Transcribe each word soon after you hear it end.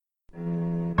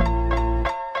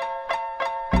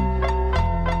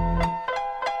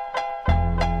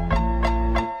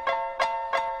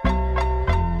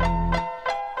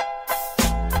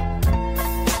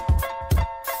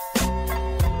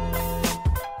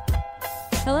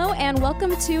Hello, and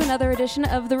welcome to another edition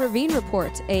of The Ravine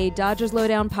Report, a Dodgers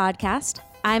Lowdown podcast.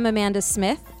 I'm Amanda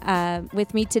Smith.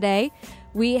 With me today,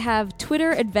 we have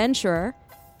Twitter adventurer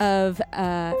of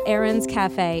Aaron's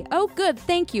Cafe. Oh, good.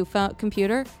 Thank you,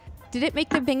 computer. Did it make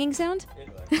the binging sound?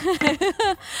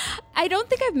 I don't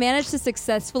think I've managed to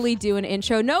successfully do an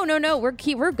intro. No.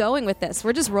 We're going with this.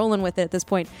 We're just rolling with it at this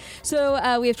point.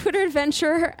 So we have Twitter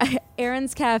adventurer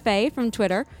Aaron's Cafe from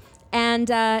Twitter.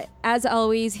 And as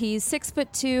always, he's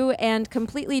 6'2" and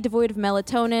completely devoid of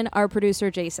melatonin. Our producer,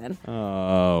 Jason.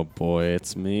 Oh boy,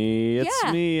 it's me.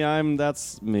 It's me.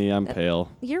 That's me. I'm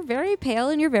pale. You're very pale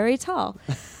and you're very tall.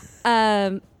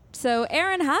 So,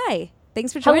 Aaron, hi.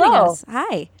 Thanks for joining us.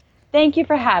 Hi. Thank you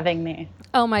for having me.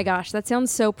 Oh my gosh, that sounds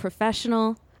so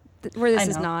professional. Where this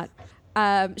is not.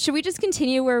 Should we just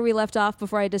continue where we left off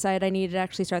before I decided I needed to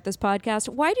actually start this podcast?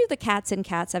 Why do the cats in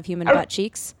Cats have human butt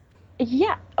cheeks?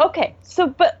 Yeah. Okay.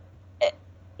 So,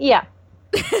 yeah.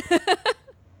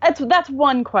 That's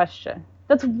one question.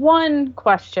 That's one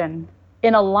question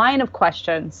in a line of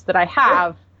questions that I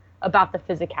have about the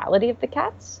physicality of the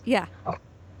cats. Yeah.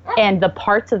 And the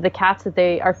parts of the cats that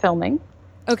they are filming.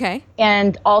 Okay.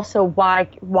 And also why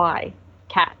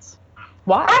cats?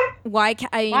 Why?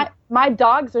 My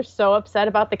dogs are so upset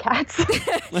about the cats.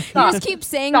 You just keep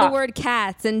saying the word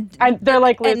cats, and they're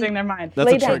like losing their mind.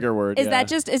 That's a trigger word. Is that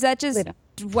just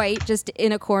Dwight just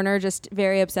in a corner, just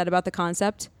very upset about the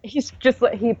concept? He's just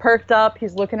he perked up.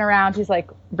 He's looking around. He's like,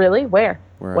 really? Where?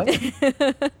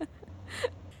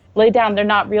 Lay down. They're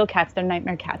not real cats. They're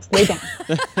nightmare cats. Lay down.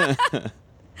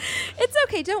 It's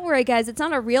okay. Don't worry, guys. It's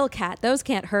not a real cat. Those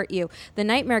can't hurt you. The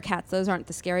nightmare cats, those aren't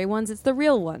the scary ones. It's the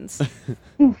real ones.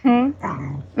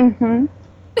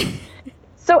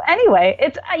 So anyway,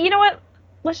 it's you know what?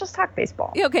 Let's just talk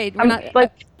baseball. Okay,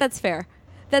 that's fair.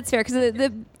 That's fair because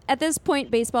at this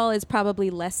point, baseball is probably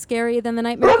less scary than the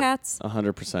nightmare cats.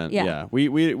 100%. Yeah.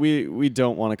 We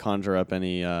don't want to conjure up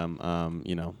any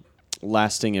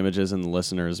lasting images in the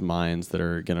listeners' minds that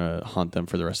are going to haunt them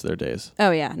for the rest of their days.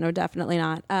 Oh, yeah. No, definitely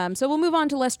not. So we'll move on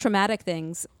to less traumatic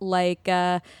things, like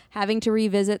having to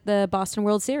revisit the Boston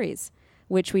World Series,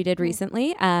 which we did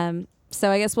recently. So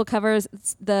I guess we'll cover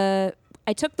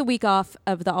I took the week off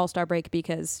of the All-Star break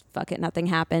because, fuck it, nothing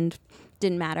happened.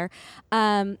 Didn't matter.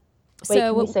 Wait,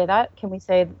 can we say that? Can we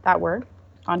say that word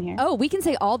on here? Oh, we can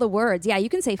say all the words. Yeah, you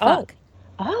can say fuck.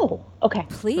 Oh, okay.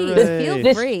 Please, Hooray.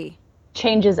 feel free.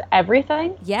 Changes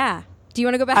everything? Yeah. Do you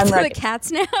want to go back to the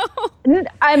cats now?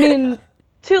 I mean,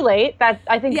 too late.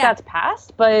 I think that's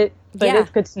past, but it's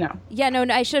good to know. Yeah, no,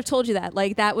 I should have told you that.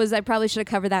 Like I probably should have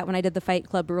covered that when I did the Fight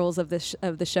Club rules of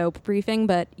the show briefing.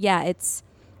 But yeah,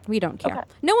 we don't care. Okay.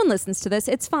 No one listens to this.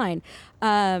 It's fine.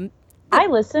 I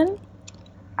listen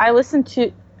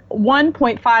to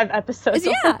 1.5 episodes.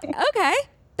 Yeah. Okay.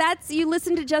 You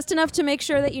listened to just enough to make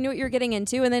sure that you knew what you were getting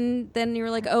into, and then you were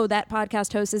like, oh, that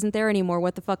podcast host isn't there anymore.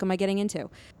 What the fuck am I getting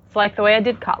into? It's like the way I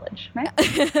did college, right?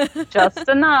 Just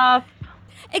enough.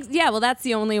 Yeah, well, that's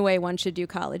the only way one should do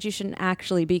college. You shouldn't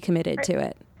actually be committed to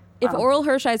it. If Oral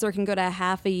Hershiser can go to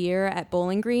half a year at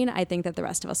Bowling Green, I think that the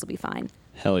rest of us will be fine.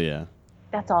 Hell yeah.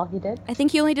 That's all he did? I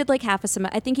think he only did like half a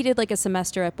semester. I think he did like a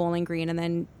semester at Bowling Green, and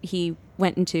then he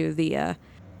went into the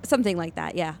something like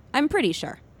that. Yeah, I'm pretty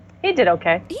sure. He did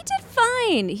okay. He did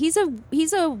fine. He's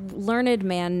a learned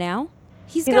man now.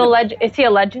 He's a legend. Is he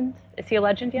a legend? Is he a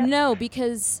legend yet? No,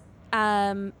 because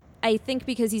I think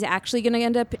because he's actually going to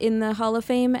end up in the Hall of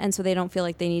Fame, and so they don't feel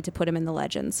like they need to put him in the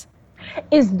Legends.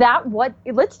 Is that what?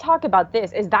 Let's talk about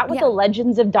this. Is that what the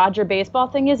Legends of Dodger baseball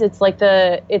thing is? It's like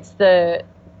the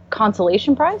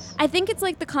consolation prize? I think it's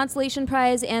like the consolation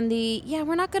prize and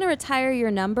we're not going to retire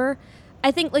your number. I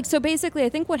think so basically I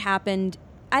think what happened,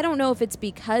 I don't know if it's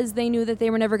because they knew that they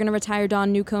were never going to retire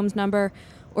Don Newcomb's number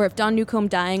or if Don Newcomb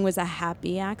dying was a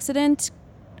happy accident,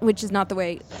 which is not the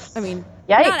way, I mean,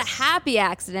 Yikes. Not a happy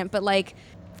accident, but like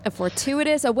a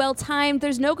fortuitous, a well-timed,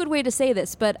 there's no good way to say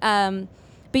this, but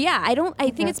yeah, I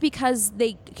think it's because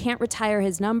they can't retire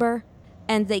his number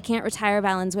and they can't retire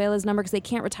Valenzuela's number because they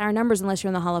can't retire numbers unless you're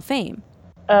in the Hall of Fame.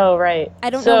 Oh, right. I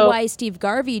don't know why Steve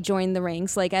Garvey joined the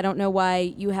ranks. Like, I don't know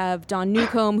why you have Don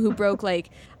Newcomb, who broke, like,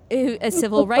 a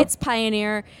civil rights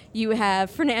pioneer. You have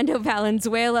Fernando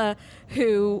Valenzuela,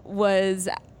 who was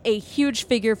a huge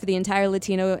figure for the entire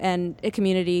Latino and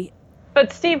community.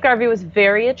 But Steve Garvey was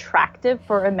very attractive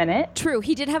for a minute. True.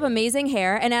 He did have amazing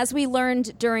hair. And as we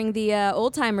learned during the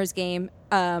Old Timers game,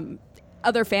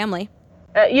 other family.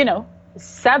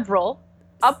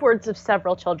 Upwards of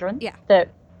several children. Yeah. That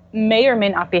may or may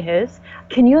not be his.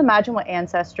 Can you imagine what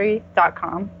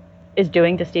Ancestry.com is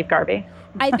doing to Steve Garvey?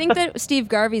 I think that Steve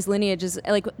Garvey's lineage is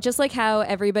like just like how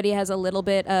everybody has a little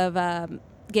bit of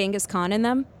Genghis Khan in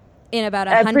them. In about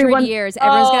 100 years,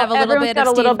 everyone's going to have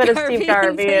a little bit of Steve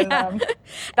Garvey in them.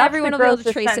 Everyone will be able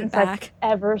to trace it back.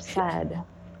 I've ever said.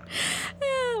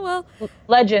 Yeah, well.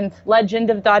 Legend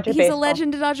of Dodger Baseball. He's a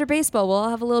legend of Dodger Baseball. We'll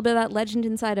have a little bit of that legend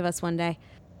inside of us one day.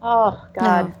 Oh,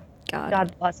 God. Oh, God.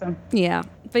 God bless him. Yeah.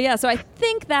 But yeah, so I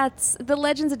think that's the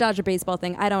Legends of Dodger Baseball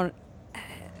thing.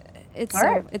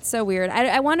 It's so weird.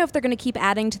 I wonder if they're going to keep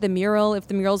adding to the mural, if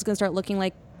the mural's going to start looking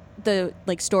like the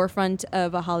storefront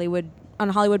of a Hollywood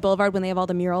Boulevard when they have all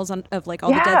the murals of all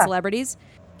the dead celebrities.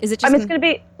 Is it just? It's going to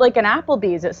be like an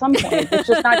Applebee's at some point. There's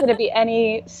just not going to be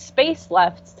any space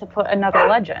left to put another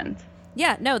legend.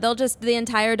 Yeah, no, they'll just the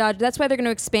entire Dodger. That's why they're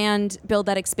going to build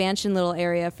that expansion little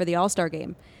area for the All-Star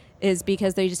game, is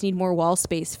because they just need more wall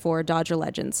space for Dodger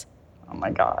legends. Oh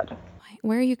my God.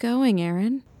 Where are you going,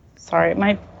 Aaron? Sorry,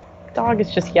 my dog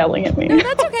is just yelling at me. No,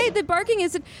 that's okay. The barking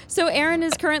isn't. So Aaron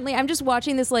is currently. I'm just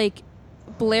watching this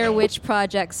Blair Witch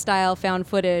Project style found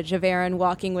footage of Erin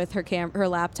walking with her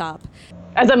laptop.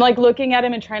 As I'm looking at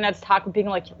him and trying not to talk,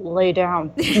 being lay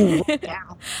down,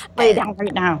 lay down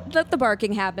right now. Let the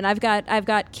barking happen. I've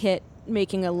got Kit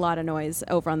making a lot of noise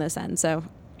over on this end, so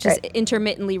just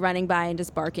intermittently running by and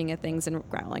just barking at things and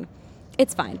growling.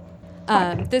 It's fine.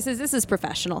 This is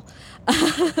professional.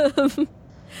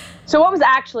 So what was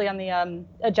actually on the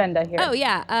agenda here? Oh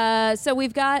yeah. So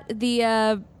we've got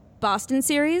the Boston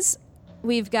series.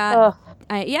 We've got,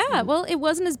 well, it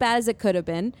wasn't as bad as it could have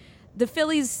been. The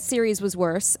Phillies series was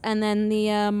worse, and then the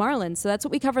Marlins. So that's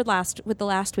what we covered last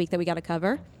week that we got to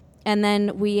cover. And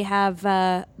then we have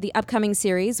the upcoming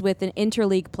series with an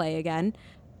interleague play again.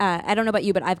 I don't know about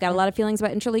you, but I've got a lot of feelings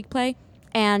about interleague play.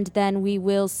 And then we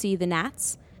will see the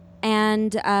Nats.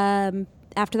 And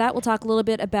after that, we'll talk a little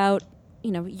bit about,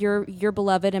 your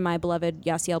beloved and my beloved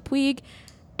Yasiel Puig.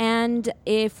 And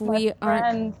if we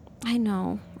aren't... I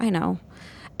know.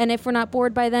 And if we're not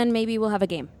bored by then, maybe we'll have a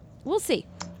game. We'll see.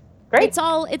 Great. It's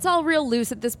all real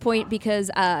loose at this point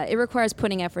because it requires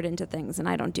putting effort into things, and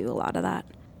I don't do a lot of that.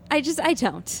 I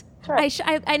don't. Right.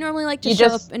 I normally like to show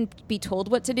up and be told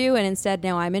what to do, and instead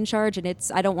now I'm in charge, and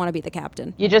I don't want to be the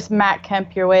captain. You just Matt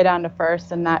Kemp your way down to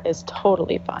first, and that is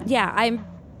totally fine. Yeah, I'm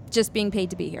just being paid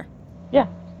to be here. Yeah.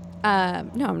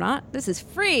 No, I'm not. This is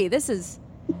free.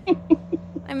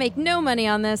 I make no money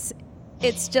on this.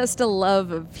 It's just a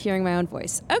love of hearing my own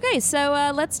voice. Okay,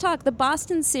 so let's talk. The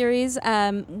Boston series,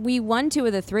 we won 2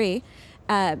 of the 3.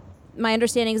 My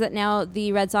understanding is that now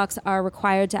the Red Sox are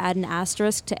required to add an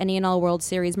asterisk to any and all World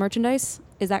Series merchandise.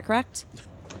 Is that correct?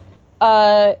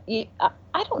 I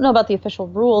don't know about the official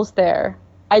rules there.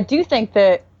 I do think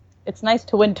that it's nice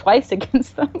to win twice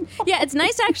against them. Yeah, it's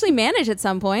nice to actually manage at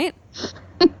some point.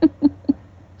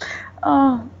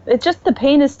 The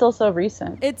pain is still so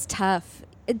recent. It's tough.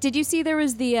 Did you see there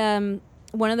was the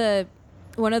one of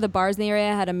the bars in the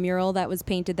area had a mural that was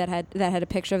painted that had a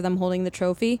picture of them holding the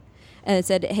trophy, and it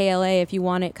said, "Hey LA, if you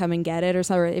want it, come and get it," or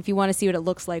something. If you want to see what it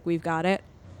looks like, we've got it.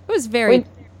 It was very.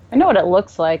 I know what it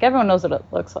looks like. Everyone knows what it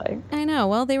looks like. I know.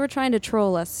 Well, they were trying to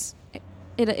troll us.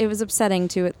 It was upsetting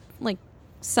to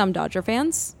some Dodger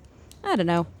fans. I don't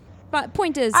know. But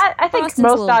point is, I think Boston's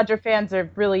most Dodger fans are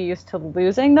really used to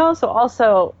losing, though. So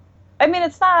also,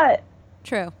 it's not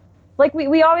true.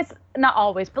 We always, not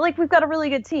always, but we've got a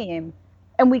really good team,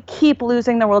 and we keep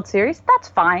losing the World Series. That's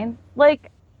fine.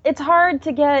 It's hard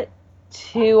to get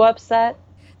too upset.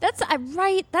 That's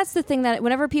right. That's the thing that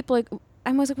whenever people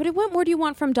I'm always what more do you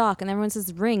want from Doc? And everyone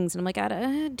says rings, and I'm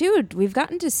like, dude, we've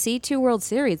gotten to see 2 World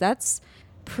Series. That's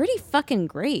pretty fucking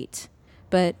great.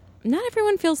 But not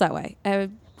everyone feels that way. A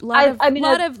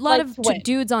lot of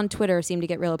dudes on Twitter seem to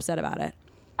get real upset about it.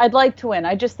 I'd like to win.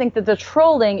 I just think that the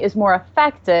trolling is more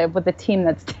effective with a team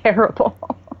that's terrible.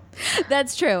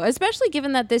 That's true, especially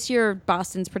given that this year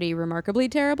Boston's pretty remarkably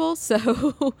terrible.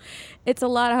 So it's a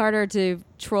lot harder to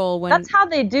troll when... That's how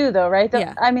they do, though, right?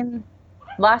 Yeah.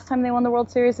 Last time they won the World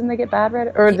Series, didn't they get bad right?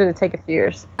 Or did it take a few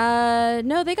years?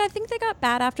 No, I think they got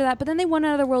bad after that, but then they won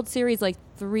another World Series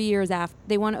 3 years after.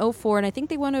 They won 2004, and I think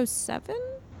they won 2007?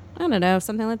 I don't know,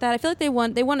 something like that. I feel like they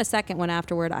won a second one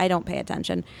afterward. I don't pay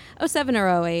attention. 2007 or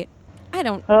 2008. I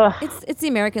don't. Ugh. It's the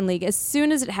American League. As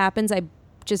soon as it happens, I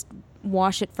just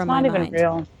wash it from my mind. It's not even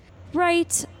real.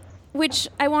 Right. Which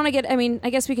I want to get, I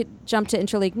guess we could jump to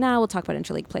Interleague now. We'll talk about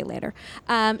Interleague play later.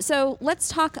 So let's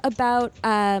talk about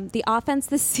the offense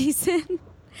this season,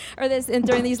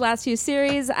 during these last 2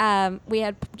 series. We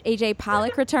had AJ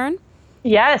Pollock return.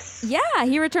 Yes. Yeah,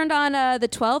 he returned on the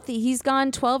 12th. He's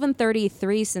gone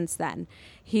 12-33 since then.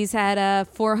 He's had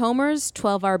 4 homers,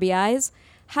 12 RBIs.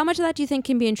 How much of that do you think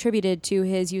can be attributed to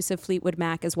his use of Fleetwood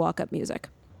Mac as walk-up music?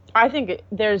 I think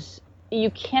there's you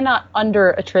cannot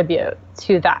under attribute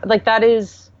to that. Like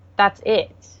that's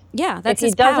it. Yeah, that's if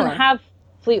his he doesn't power. have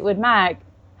Fleetwood Mac,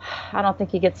 I don't think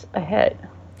he gets a hit.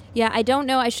 Yeah, I don't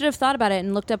know. I should have thought about it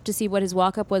and looked up to see what his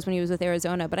walk-up was when he was with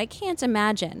Arizona, but I can't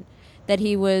imagine that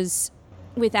he was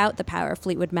without the power of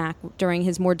Fleetwood Mac during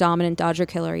his more dominant Dodger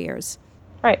killer years.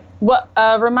 Right. What?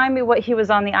 Remind me what he was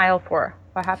on the IL for.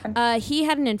 What happened? He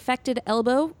had an infected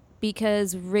elbow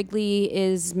because Wrigley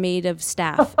is made of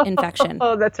staph infection.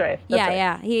 Oh, that's right.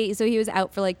 Yeah. He was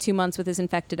out for like 2 months with his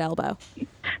infected elbow.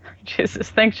 Jesus,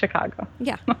 thanks Chicago.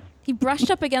 Yeah. He brushed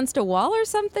up against a wall or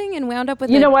something and wound up with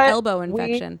elbow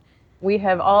infection. We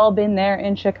have all been there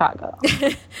in Chicago. Who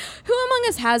among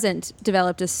us hasn't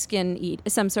developed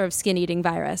some sort of skin-eating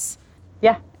virus?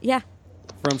 Yeah. Yeah.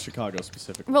 From Chicago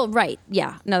specifically. Well, right.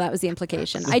 Yeah. No, that was the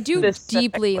implication. I do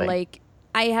deeply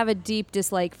I have a deep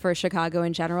dislike for Chicago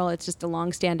in general. It's just a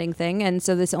long-standing thing, and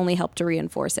so this only helped to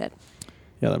reinforce it.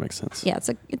 Yeah, that makes sense. Yeah,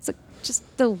 it's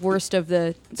just the worst of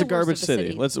the. It's a garbage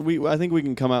city. I think we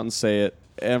can come out and say it.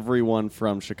 Everyone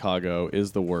from Chicago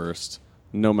is the worst,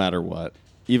 no matter what,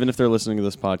 even if they're listening to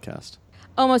this podcast.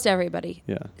 Almost everybody.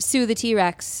 Yeah. Sue the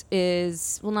T-Rex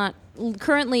is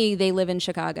currently they live in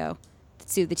Chicago.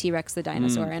 Sue the T-Rex, the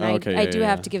dinosaur, and I do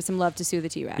have to give some love to Sue the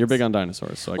T-Rex. You're big on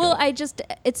dinosaurs, so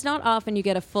it's not often you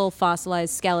get a full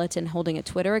fossilized skeleton holding a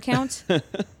Twitter account.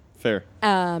 Fair.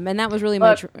 And that was really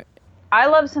I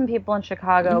love some people in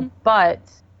Chicago, but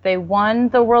they won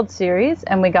the World Series,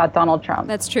 and we got Donald Trump.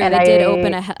 That's true. They did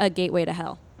open a gateway to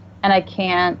hell. And I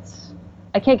can't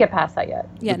get past that yet.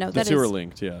 Yeah, the two are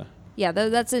linked. Yeah. Yeah,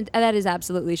 that is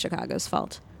absolutely Chicago's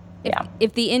fault.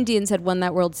 If the Indians had won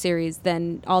that World Series,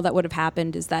 then all that would have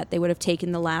happened is that they would have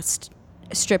taken the last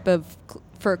strip of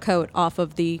fur coat off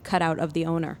of the cutout of the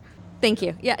owner. Thank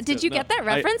you. Yeah, did you get that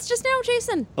reference just now,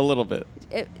 Jason? A little bit.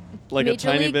 Like Major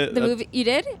a tiny League, bit. The movie, you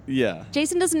did? Yeah.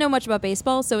 Jason doesn't know much about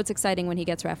baseball, so it's exciting when he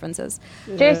gets references.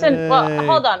 Jason, well,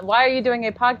 hold on. Why are you doing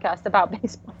a podcast about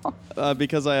baseball?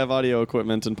 Because I have audio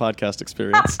equipment and podcast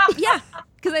experience. Yeah,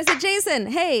 because I said, Jason,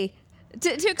 hey, to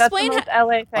explain That's the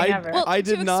most LA thing ever. Well,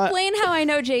 explain how I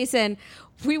know Jason,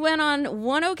 we went on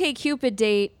one OkCupid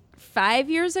date 5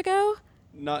 years ago.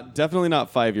 Definitely not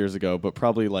 5 years ago, but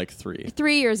probably like 3.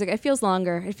 3 years ago. It feels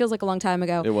longer. It feels like a long time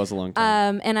ago. It was a long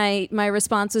time. And my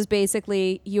response was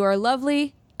basically, "You are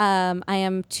lovely. I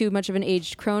am too much of an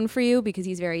aged crone for you," because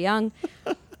he's very young.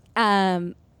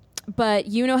 But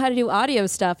you know how to do audio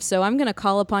stuff, so I'm going to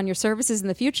call upon your services in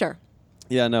the future.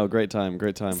 Yeah, no, great time.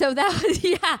 So that was,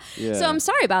 yeah. So I'm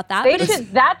sorry about that.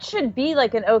 That should be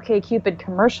like an OkCupid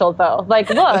commercial, though. Like,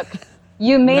 look,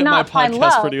 you may not find love. My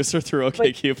podcast producer through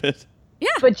OkCupid. Yeah.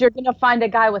 But you're going to find a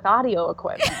guy with audio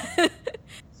equipment.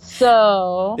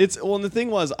 So. And the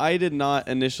thing was, I did not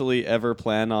initially ever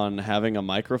plan on having a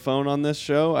microphone on this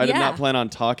show. I did not plan on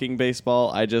talking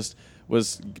baseball. I just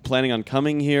was planning on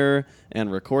coming here and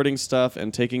recording stuff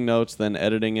and taking notes, then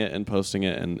editing it and posting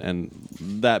it, and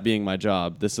that being my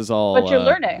job. This is all. But you're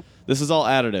learning. This is all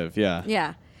additive, yeah.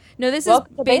 Yeah. No, this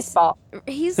Welcome is to baseball.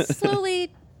 He's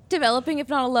slowly developing, if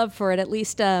not a love for it, at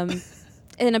least an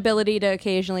ability to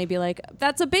occasionally be like,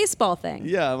 "That's a baseball thing."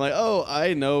 Yeah, I'm like, oh,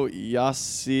 I know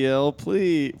Yasiel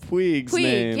Puig's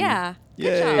name. Yeah. Yay.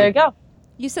 Good job. There you go.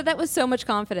 You said that with so much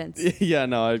confidence. Yeah,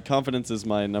 no, confidence is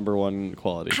my number one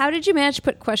quality. How did you manage to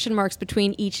put question marks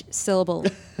between each syllable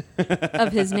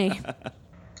of his name?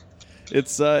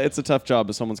 It's a tough job,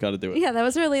 but someone's got to do it. Yeah, that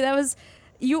was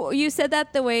you said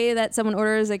that the way that someone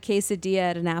orders a quesadilla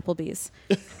at an Applebee's.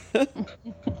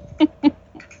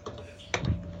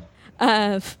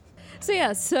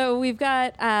 So we've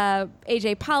got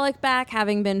AJ Pollock back,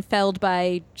 having been felled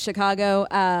by Chicago,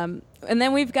 and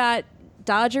then we've got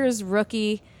Dodgers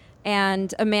rookie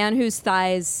and a man whose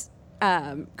thighs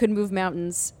could move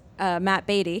mountains, Matt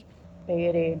Beatty.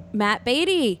 Matt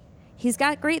Beatty. He's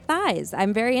got great thighs.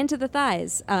 I'm very into the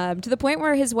thighs, to the point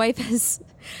where his wife has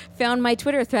found my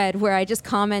Twitter thread where I just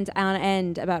comment on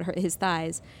end about his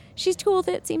thighs. She's cool with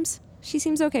it, it seems. She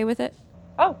seems okay with it.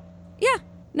 Oh. Yeah.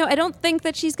 No, I don't think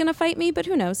that she's going to fight me, but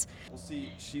who knows? We'll see.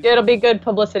 It'll be good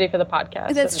publicity for the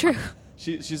podcast. That's true.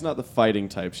 She's not the fighting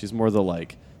type. She's more the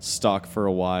stalk for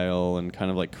a while and kind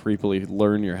of creepily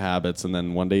learn your habits and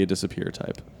then one day you disappear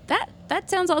type. That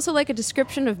sounds also like a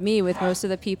description of me with most of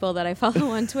the people that I follow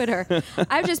on Twitter.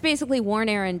 I've just basically worn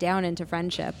Aaron down into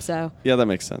friendship, so. Yeah, that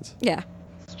makes sense. Yeah.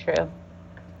 It's true.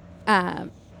 And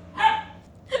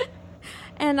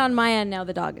on my end now,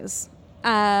 the dog is.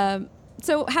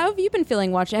 So how have you been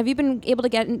feeling watching? Have you been able to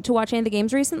get to watch any of the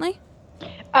games recently?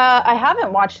 I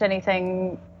haven't watched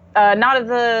anything.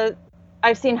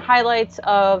 I've seen highlights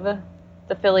of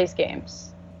the Phillies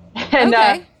games. And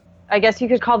okay. I guess you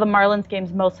could call the Marlins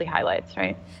games mostly highlights,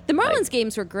 right? The Marlins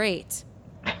games were great.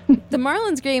 The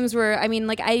Marlins games were, I mean,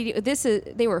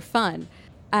 they were fun,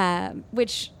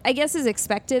 which I guess is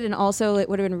expected, and also it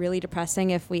would have been really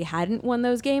depressing if we hadn't won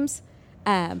those games.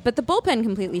 But the bullpen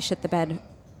completely shit the bed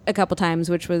a couple times,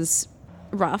 which was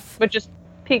rough. But just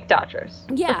peak Dodgers.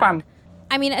 Yeah.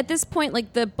 I mean, at this point,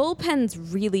 like, the bullpen's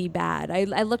really bad.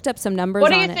 I looked up some numbers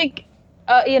on it. What do you think,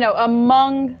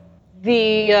 among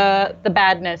the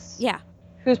badness? Yeah.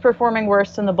 Who's performing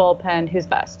worse in the bullpen? Who's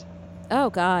best? Oh,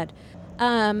 God.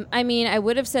 I mean, I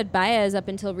would have said Baez up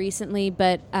until recently,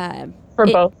 but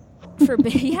both.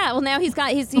 Yeah, well, now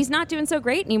he's not doing so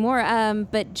great anymore.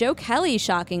 But Joe Kelly,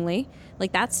 shockingly,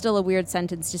 like, that's still a weird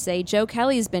sentence to say. Joe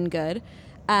Kelly's been good.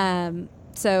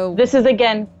 So this is,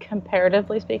 again,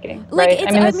 comparatively speaking, like, right? He's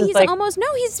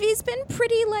been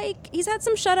pretty, like, he's had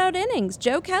some shutout innings.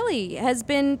 Joe Kelly has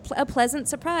been a pleasant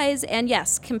surprise, and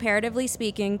yes, comparatively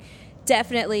speaking,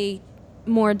 definitely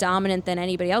more dominant than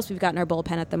anybody else we've got in our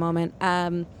bullpen at the moment.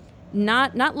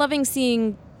 Not loving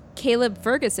seeing Caleb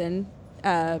Ferguson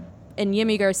and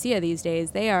Yimi Garcia these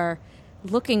days. They are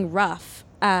looking rough.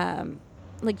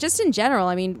 Like, just in general,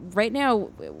 I mean, right now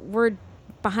we're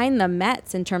behind the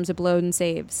Mets in terms of blown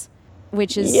saves,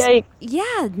 which is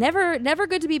never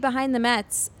good to be behind the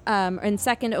Mets, and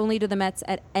second only to the Mets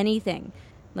at anything.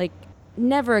 Like,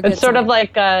 never a good. It's sort of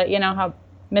like how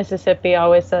Mississippi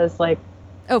always says, like,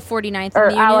 49th or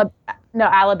in the Union?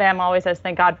 Alabama always says,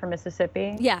 "Thank God for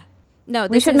Mississippi." Yeah, no,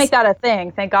 we should make that a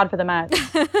thing. Thank God for the Mets.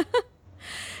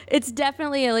 It's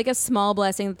definitely a small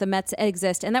blessing that the Mets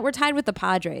exist and that we're tied with the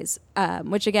Padres,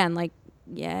 which again, like,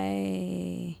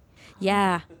 yay.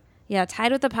 Yeah,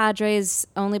 tied with the Padres,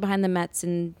 only behind the Mets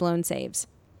in blown saves.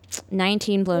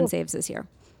 19 blown saves this year.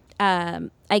 I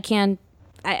don't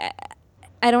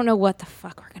know what the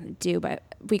fuck we're going to do, but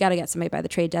we got to get somebody by the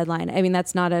trade deadline. I mean,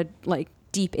 that's not a, like,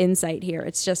 deep insight here.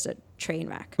 It's just a train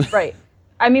wreck. Right.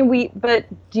 I mean, but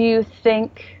do you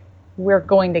think we're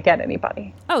going to get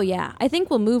anybody? Oh, yeah. I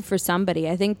think we'll move for somebody.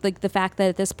 I think, like, the fact that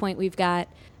at this point we've got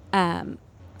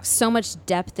so much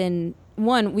depth in...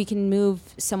 One, we can move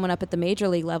someone up at the major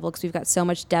league level because we've got so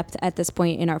much depth at this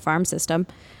point in our farm system.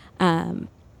 I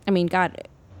mean, God,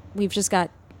 we've got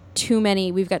too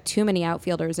many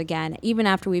outfielders again. Even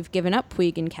after we've given up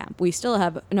Puig and Kemp, we still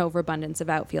have an overabundance of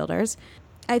outfielders.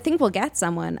 I think we'll get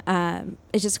someone.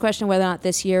 It's just a question of whether or not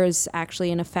this year is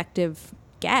actually an effective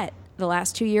get. The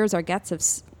last 2 years, our gets have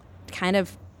kind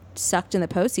of sucked in the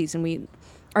postseason.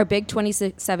 Our big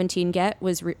 2017 get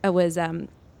was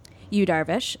Yu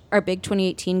Darvish. Our big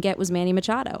 2018 get was Manny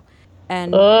Machado.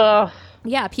 And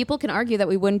yeah, people can argue that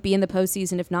we wouldn't be in the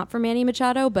postseason if not for Manny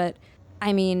Machado, but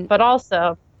I mean... But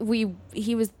also...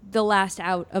 He was the last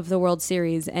out of the World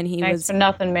Series, and thanks for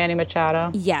nothing, Manny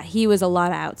Machado. Yeah, he was a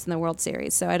lot of outs in the World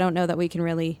Series, so I don't know that we can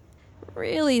really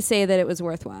say that it was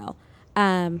worthwhile. So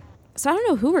I don't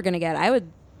know who we're going to get.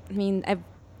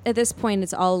 At this point,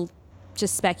 it's all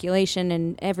just speculation,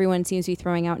 and everyone seems to be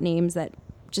throwing out names that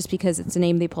just because it's a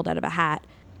name they pulled out of a hat.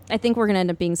 I think we're going to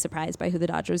end up being surprised by who the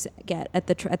Dodgers get at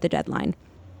the deadline.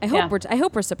 I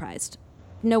hope we're surprised.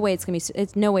 No way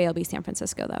it'll be San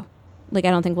Francisco though. Like, I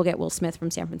don't think we'll get Will Smith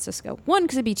from San Francisco. One,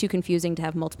 because it'd be too confusing to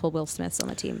have multiple Will Smiths on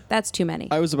the team. That's too many.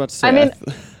 I was about to say. I mean,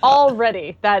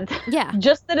 already that. Yeah.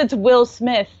 Just that it's Will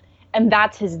Smith and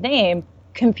that's his name,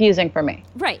 confusing for me.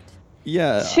 Right.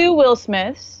 Yeah. 2 Will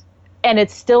Smiths, and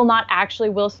it's still not actually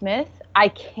Will Smith. I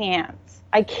can't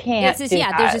do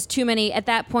that. There's just too many. At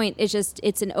that point,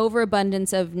 it's an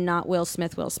overabundance of not Will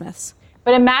Smiths.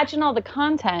 But imagine all the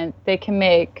content they can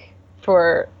make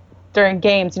for during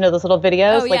games, those little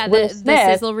videos. Oh, yeah, Will the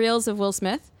Smith sizzle reels of Will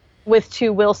Smith? with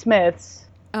 2 Will Smiths.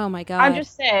 Oh, my God. I'm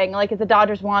just saying, like, if the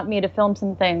Dodgers want me to film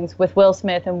some things with Will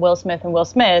Smith and Will Smith and Will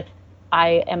Smith,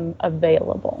 I am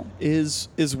available. Is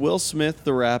Will Smith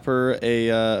the rapper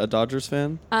a Dodgers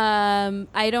fan?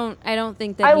 I don't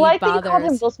think that I he like bothers. that you called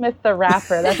him Will Smith the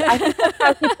rapper. I think that's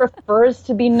how he prefers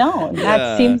to be known.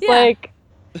 That seems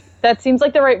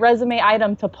like the right resume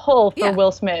item to pull for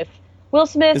Will Smith. Will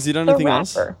Smith, has he done the anything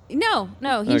rapper. else?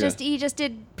 No. He just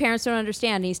did Parents Don't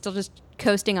Understand. And he's still just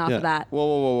coasting off of that.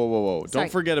 Whoa. Sorry.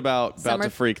 Don't forget about to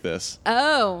Freak This.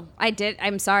 Oh, I did.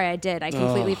 I'm sorry, I did. I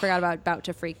completely forgot about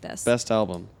to Freak This. Best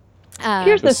album.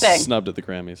 Here's the thing. Snubbed at the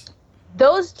Grammys.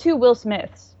 Those 2 Will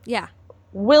Smiths. Yeah.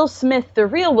 Will Smith, the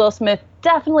real Will Smith,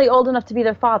 definitely old enough to be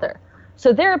their father.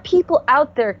 So there are people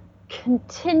out there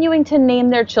continuing to name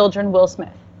their children Will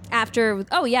Smith.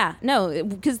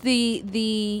 Because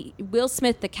the Will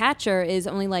Smith, the catcher, is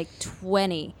only like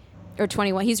 20 or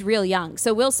 21. He's real young.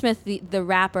 So Will Smith, the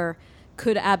rapper,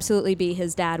 could absolutely be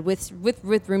his dad with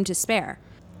room to spare.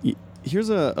 Here's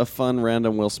a fun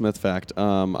random Will Smith fact.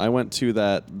 I went to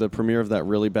the premiere of that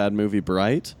really bad movie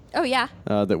Bright. Oh, yeah.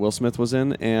 That Will Smith was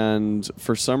in, and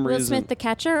for some reason... Will Smith the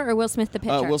catcher or Will Smith the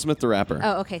pitcher? Will Smith the rapper.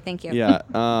 Oh, okay, thank you. Yeah.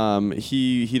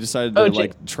 He decided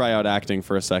to try out acting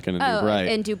for a second and do Bright.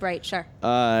 And do Bright, sure.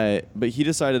 But he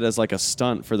decided as like a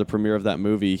stunt for the premiere of that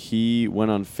movie, he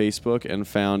went on Facebook and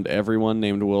found everyone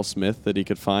named Will Smith that he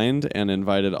could find and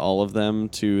invited all of them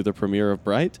to the premiere of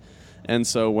Bright. And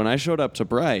so when I showed up to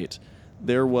Bright...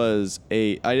 There was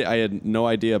I had no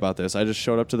idea about this. I just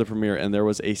showed up to the premiere, and there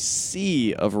was a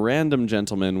sea of random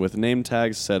gentlemen with name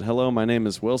tags said, "Hello, my name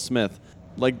is Will Smith."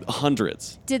 Like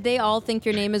hundreds. Did they all think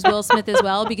your name is Will Smith as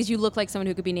well? Because you look like someone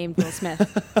who could be named Will Smith.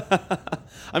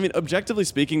 I mean, objectively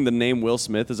speaking, the name Will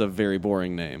Smith is a very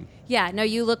boring name. Yeah, no,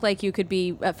 you look like you could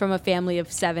be from a family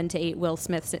of 7 to 8 Will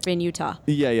Smiths in Utah.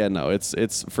 Yeah, no,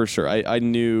 it's for sure. I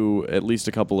knew at least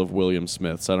a couple of William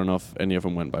Smiths. I don't know if any of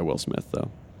them went by Will Smith,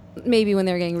 though. Maybe when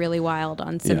they were getting really wild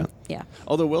on some... Yeah.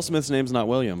 Although Will Smith's name's not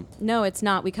William. No, it's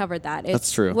not. We covered that.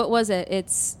 That's true. What was it?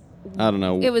 It's... I don't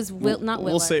know. It was not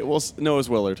Willard. No, it was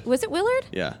Willard. Was it Willard?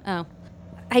 Yeah. Oh.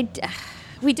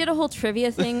 We did a whole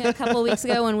trivia thing a couple of weeks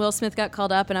ago when Will Smith got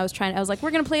called up, and I was like,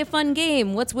 we're going to play a fun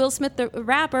game. What's Will Smith the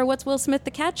rapper? What's Will Smith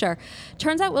the catcher?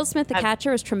 Turns out Will Smith the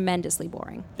catcher is tremendously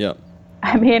boring. Yep.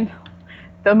 I mean...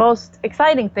 The most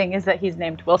exciting thing is that he's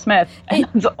named Will Smith. And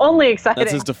that's only exciting.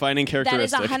 That's his defining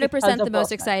characteristic. That is 100% the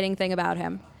most exciting thing about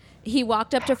him. He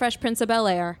walked up to Fresh Prince of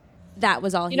Bel-Air. That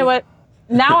was all he... You know what?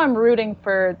 Now I'm rooting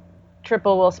for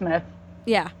triple Will Smith.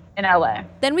 Yeah. In LA.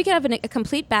 Then we could have a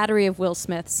complete battery of Will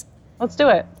Smiths. Let's do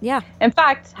it. Yeah. In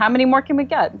fact, how many more can we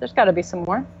get? There's got to be some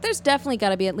more. There's definitely got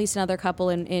to be at least another couple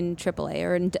in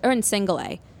AAA or in single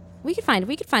A. We could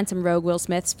find some rogue Will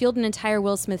Smiths, field an entire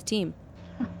Will Smith team.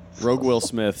 Rogue Will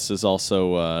Smiths is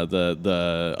also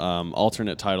the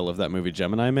alternate title of that movie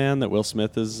Gemini Man that Will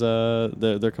Smith is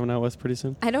they're coming out with pretty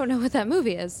soon. I don't know what that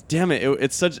movie is. Damn it!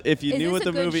 It's such if you Is knew this what a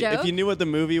the good movie joke? if you knew what the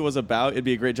movie was about, it'd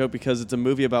be a great joke because it's a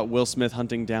movie about Will Smith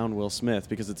hunting down Will Smith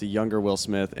because it's a younger Will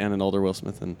Smith and an older Will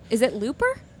Smith. And Is it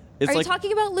Looper? Are you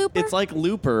talking about Looper? It's like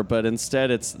Looper, but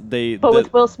instead it's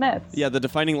with Will Smith. Yeah, the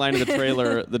defining line of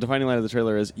the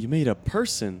trailer is "You made a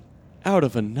person out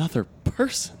of another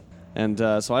person." And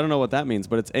so I don't know what that means,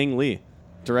 but it's Ang Lee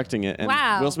directing it. And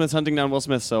wow. Will Smith's hunting down Will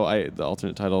Smith, so the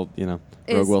alternate title,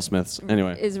 Rogue Will Smiths.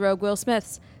 Anyway. Is Rogue Will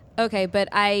Smiths. Okay,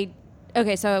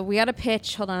 so we got to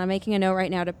pitch. Hold on, I'm making a note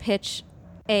right now to pitch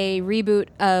a reboot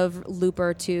of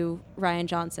Looper to Rian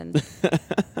Johnson.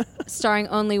 Starring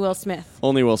only Will Smith.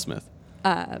 Only Will Smith.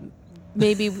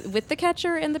 Maybe with the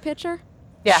catcher and the pitcher?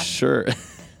 Yeah. Sure.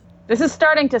 This is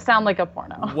starting to sound like a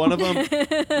porno. One of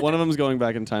them's going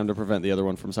back in time to prevent the other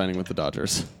one from signing with the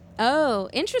Dodgers. Oh,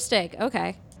 interesting.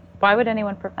 Okay. Why would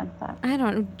anyone prevent that? I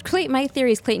don't know. My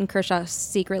theory is Clayton Kershaw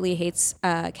secretly hates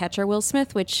catcher Will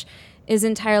Smith, which is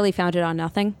entirely founded on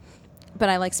nothing. But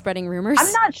I like spreading rumors.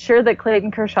 I'm not sure that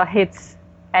Clayton Kershaw hates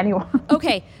anyone.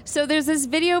 Okay, so there's this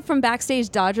video from Backstage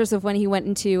Dodgers of when he went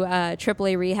into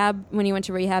AAA rehab, when he went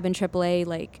to rehab in AAA,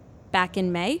 like back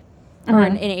in May. Or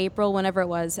in April, whenever it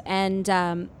was, and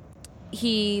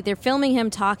they're filming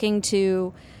him talking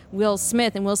to Will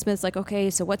Smith, and Will Smith's like, "Okay,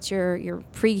 so what's your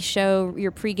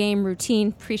pre-game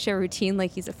routine, pre-show routine?"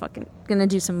 Like he's gonna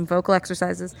do some vocal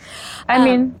exercises. I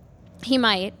mean, he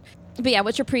might, but yeah,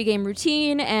 what's your pre-game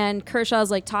routine? And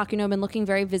Kershaw's like talking to him and looking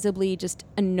very visibly just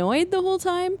annoyed the whole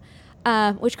time,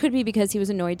 which could be because he was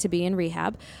annoyed to be in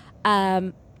rehab.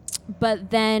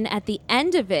 But then at the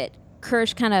end of it,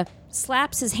 Kersh kind of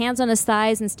slaps his hands on his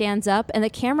thighs and stands up, and the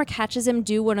camera catches him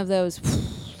do one of those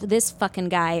this fucking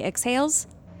guy exhales.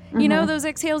 You know those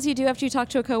exhales you do after you talk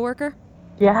to a coworker?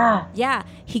 Yeah. Yeah.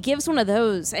 He gives one of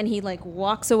those and he like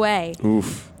walks away.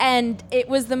 Oof. And it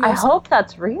was the most I hope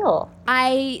that's real.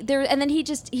 and then he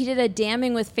did a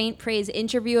damning with faint praise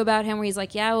interview about him where he's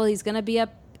like, "Yeah, well, he's going to be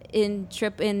up in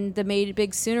the Made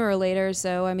Big sooner or later,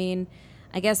 so I mean,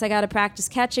 I guess I got to practice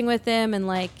catching with him, and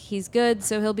like he's good,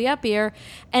 so he'll be up here."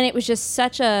 And it was just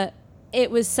such a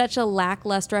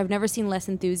lackluster. I've never seen less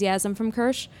enthusiasm from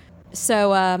Kersh.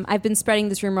 So I've been spreading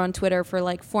this rumor on Twitter for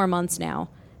like 4 months now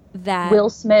that Will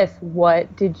Smith,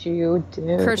 what did you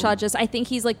do? Kershaw I think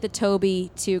he's like the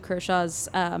Toby to Kershaw's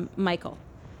Michael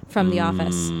from The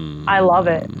Office. I love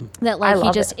it. That like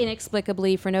he just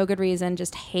inexplicably, for no good reason,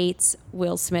 just hates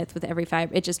Will Smith with every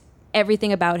fiber.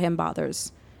 Everything about him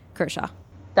bothers Kershaw.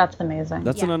 That's amazing.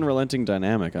 That's an unrelenting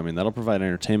dynamic. I mean, that'll provide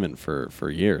entertainment for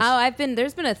years. Oh, I've been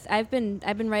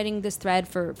writing this thread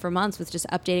for months with just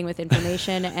updating with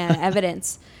information and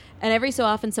evidence, and every so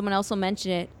often someone else will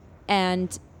mention it,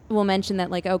 and will mention that,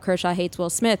 like, oh, Kershaw hates Will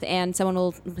Smith, and someone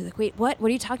will be like, wait, what? What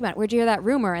are you talking about? Where'd you hear that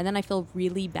rumor? And then I feel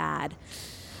really bad.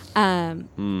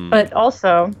 But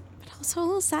also a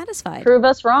little satisfied. Prove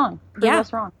us wrong. Prove Yeah.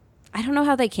 us wrong. I don't know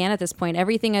how they can at this point.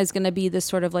 Everything is going to be this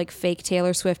sort of like fake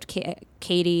Taylor Swift,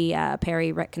 Katy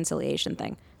Perry reconciliation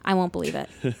thing. I won't believe it.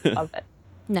 Love it.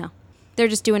 No, they're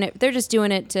just doing it. They're just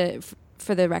doing it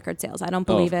for the record sales. I don't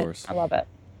believe of it. course. I love it.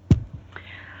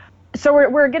 So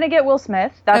we're gonna get Will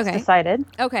Smith. That's Okay. decided.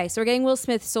 Okay, so we're getting Will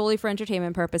Smith solely for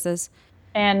entertainment purposes.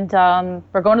 And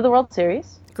we're going to the World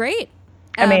Series. Great.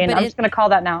 I mean, but I'm just gonna call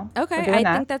that now. Okay, We're doing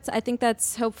I that. think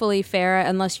that's hopefully fair.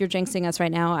 Unless you're jinxing us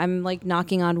right now, I'm like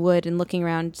knocking on wood and looking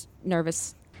around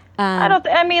nervous. I don't.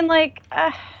 I mean, like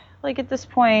at this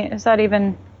point, is that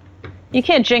even? You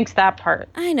can't jinx that part.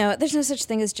 I know there's no such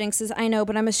thing as jinxes. I know,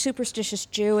 but I'm a superstitious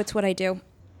Jew. It's what I do.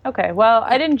 Okay. Well,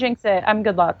 I didn't jinx it. I'm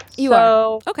good luck. You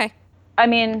are okay. I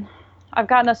mean, I've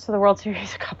gotten us to the World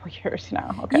Series a couple years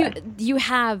now. Okay. You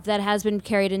have that has been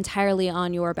carried entirely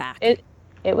on your back.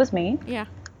 It was me. Yeah.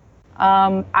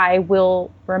 I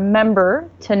will remember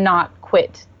to not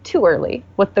quit too early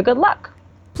with the good luck.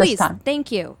 Please, This time.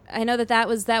 thank you. I know that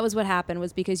was what happened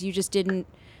was because you just didn't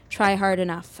try hard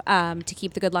enough to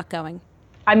keep the good luck going.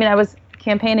 I mean, I was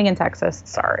campaigning in Texas.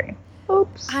 Sorry.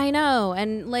 Oops. I know,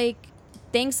 and like,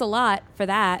 thanks a lot for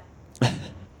that.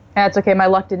 That's okay. My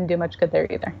luck didn't do much good there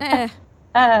either.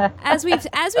 As we've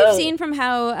seen from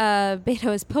how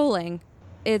Beto is polling,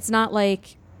 it's not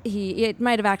like it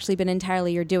might have actually been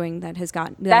entirely your doing that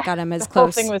got him as the whole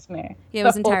close. thing was me. Yeah, it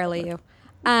was entirely you.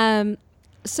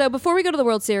 So before we go to the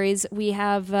World Series, we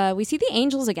see the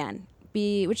Angels again.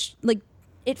 Which like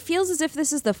it feels as if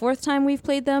this is the fourth time we've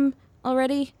played them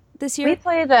already this year. We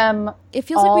play them. It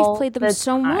feels like we've all played them the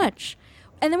so time. much,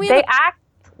 and then They act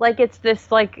like it's this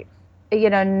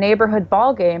neighborhood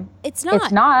ball game. It's not.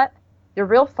 It's not. You're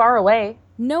real far away,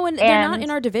 No one. They're not And-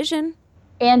 in our division.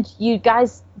 and you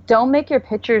guys don't make your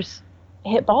pitchers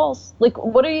hit balls. Like,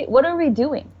 what are we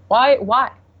doing? Why?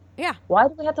 Yeah. Why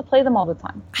do we have to play them all the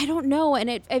time? I don't know, and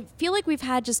I feel like we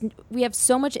have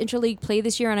so much interleague play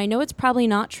this year, and I know it's probably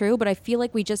not true, but I feel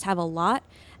like we just have a lot,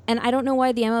 and I don't know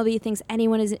why the MLB thinks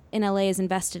anyone in LA is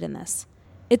invested in this.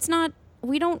 It's not.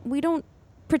 We don't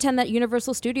pretend that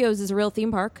Universal Studios is a real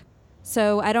theme park,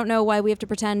 so I don't know why we have to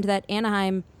pretend that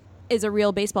Anaheim is a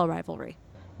real baseball rivalry.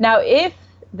 Now, if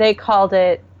they called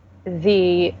it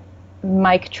the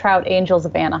Mike Trout Angels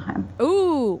of Anaheim,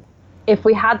 Ooh, if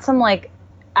we had some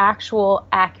actual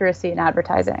accuracy in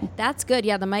advertising. that's good.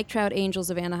 Yeah, the Mike Trout Angels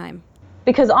of Anaheim.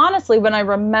 Because honestly, when I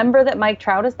remember that Mike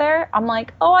Trout is there, I'm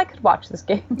like, oh, I could watch this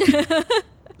game.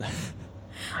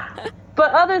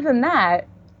 But other than that,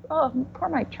 oh, poor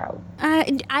Mike Trout.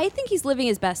 I think he's living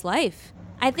his best life.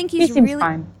 I think He he's seems really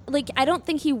fine. I don't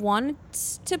think he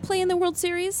wants to play in the World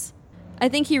Series. I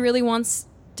think he really wants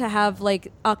to have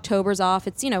October's off.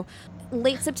 It's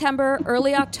late September,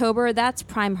 early October. That's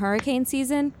prime hurricane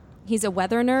season. He's a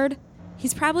weather nerd.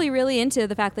 He's probably really into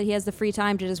the fact that he has the free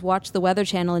time to just watch the Weather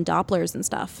Channel and Dopplers and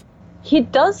stuff. He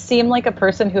does seem like a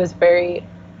person who is very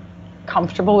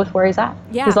comfortable with where he's at.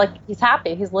 Yeah. He's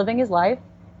happy. He's living his life.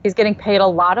 He's getting paid a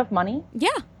lot of money. Yeah.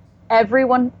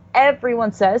 Everyone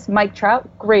says Mike Trout,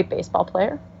 great baseball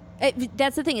player.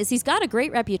 That's the thing is he's got a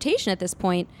great reputation at this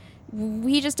point.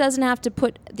 He just doesn't have to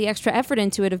put the extra effort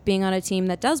into it of being on a team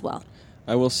that does well.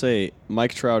 I will say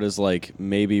Mike Trout is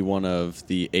maybe one of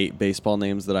the 8 baseball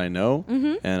names that I know,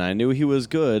 and I knew he was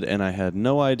good, and I had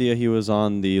no idea he was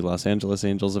on the Los Angeles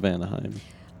Angels of Anaheim.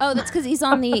 Oh, that's because he's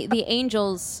on the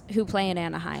Angels who play in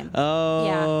Anaheim.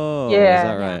 Oh, Yeah. Is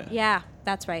that right? Yeah,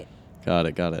 that's right. Got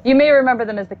it. You may remember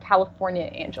them as the California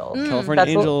Angels. California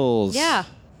That's what- Angels. Yeah.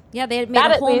 Yeah, they had made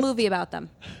That a at whole least- movie about them.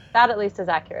 That at least is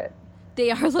accurate.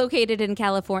 They are located in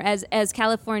California, as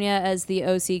California as the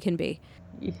OC can be.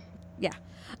 Yeah.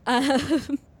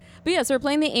 But yeah, so we're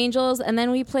playing the Angels, and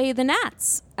then we play the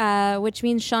Nats, which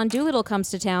means Sean Doolittle comes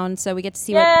to town, so we get to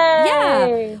see Yay!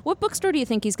 Yeah. What bookstore do you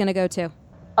think he's going to go to?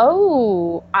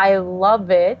 Oh, I love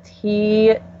it.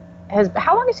 He has.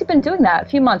 How long has he been doing that? A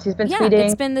few months. He's been Yeah, tweeting.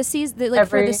 it's been the season, for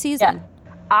every- the season.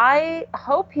 yeah. I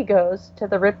hope he goes to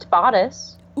the Ripped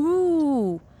Bodice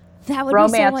Ooh, that would be so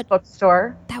romance much.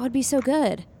 bookstore, That would be so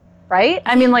good. right?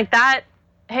 I mean, that.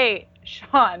 Hey,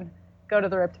 Sean, go to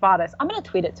the Ripped Bodice. I'm gonna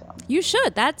tweet it to him. You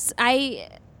should. I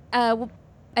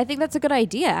think that's a good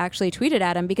idea, actually. Tweet it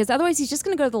at him, because otherwise he's just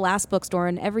going to go to the Last Bookstore,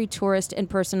 and every tourist in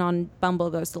person on Bumble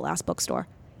goes to the Last Bookstore.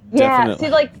 Yeah.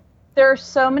 Definitely. See, there are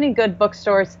so many good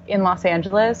bookstores in Los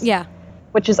Angeles. Yeah.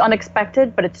 Which is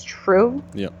unexpected, but it's true.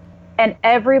 Yep. And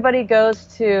everybody goes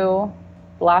to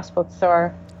the Last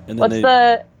Bookstore. And then What's they,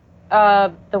 the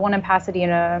The one in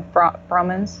Pasadena,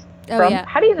 Bromans. Oh, yeah.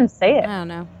 How do you even say it? I don't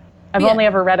know. I've only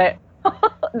ever read it.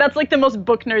 That's like the most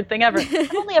book nerd thing ever.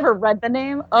 I've only ever read the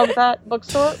name of that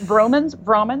bookstore.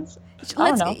 Bromans?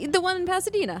 I don't know. The one in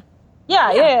Pasadena.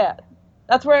 Yeah.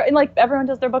 That's where like everyone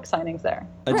does their book signings there.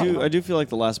 I do feel like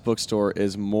the last bookstore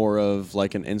is more of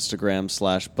like an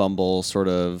Instagram/Bumble sort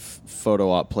of photo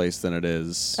op place than it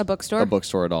is a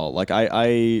bookstore at all. Like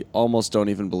I almost don't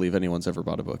even believe anyone's ever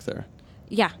bought a book there.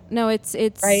 Yeah. No, it's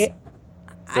right.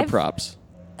 The props.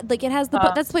 Like it has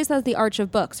that's the place that has the arch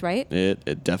of books, right?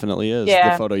 It definitely is.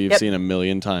 Yeah. The photo you've seen a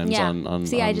million times on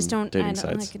See, on I just don't dating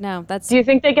sites. like, no, that's Do you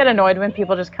think they get annoyed when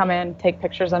people just come in, take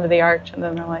pictures under the arch, and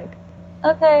then they're like,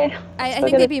 okay. I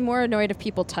think they'd be more annoyed if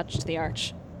people touched the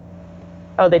arch.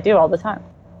 Oh, they do all the time.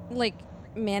 Like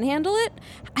manhandle it?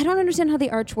 I don't understand how the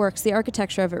arch works. The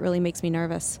architecture of it really makes me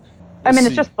nervous. I mean,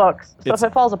 it's just books. So if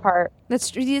it falls apart.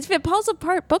 If it falls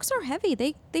apart, books are heavy.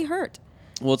 They hurt.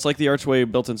 Well, it's like the archway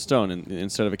built in stone, and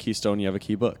instead of a keystone, you have a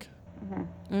key book. I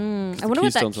wonder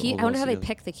what that key. I wonder how they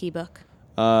pick the key book.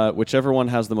 Whichever one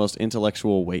has the most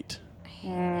intellectual weight.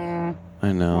 I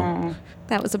know.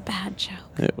 That was a bad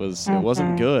joke. It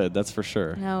wasn't good. That's for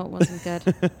sure. No, it wasn't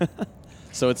good.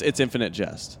 So it's infinite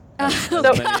jest, as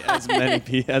many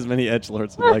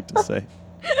edgelords would like to say.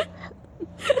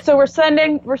 So we're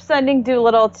sending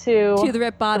Doolittle to the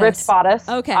Rip Bodice.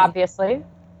 Okay. Obviously.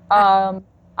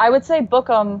 I would say book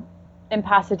 'em in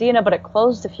Pasadena, but it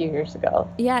closed a few years ago.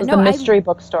 Yeah, it was the Mystery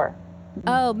Bookstore.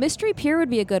 Oh, Mystery Pier would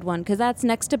be a good one because that's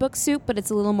next to Book Soup, but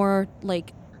it's a little more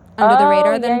like under the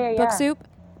radar than Book Soup.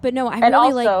 But no, and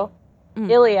really also,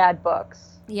 Iliad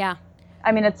Books. Yeah.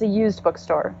 I mean, it's a used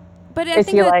bookstore. But I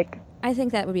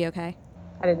think that would be okay.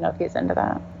 I didn't know if he's into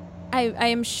that. I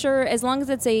am sure as long as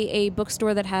it's a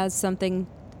bookstore that has something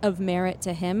of merit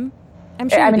to him, I'm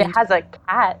sure. I mean, it has a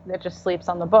cat that just sleeps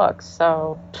on the books,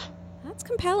 so. That's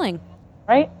compelling.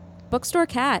 Right? Bookstore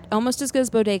cat, almost as good as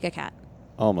bodega cat.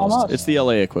 Almost. It's the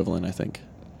LA equivalent, I think.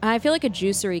 I feel like a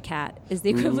juicery cat is the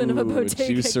equivalent of a bodega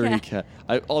juicery cat.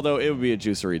 Although it would be a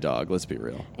juicery dog, let's be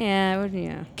real.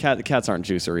 Yeah. Cats aren't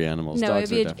juicery animals. No,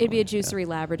 Dogs it'd be a juicery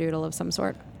labradoodle of some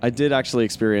sort. I did actually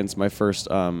experience my first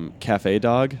cafe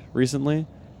dog recently.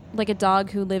 Like a dog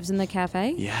who lives in the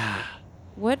cafe? Yeah.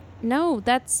 What? No,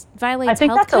 that's violates I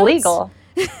think health that's codes. illegal.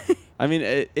 I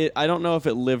mean, I don't know if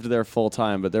it lived there full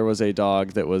time, but there was a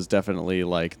dog that was definitely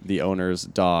like the owner's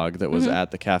dog that was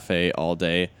at the cafe all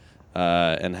day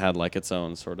and had like its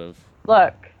own sort of...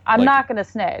 Look, I'm not going to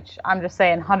snitch. I'm just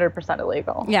saying 100%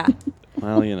 illegal. Yeah.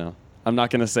 Well, I'm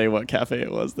not going to say what cafe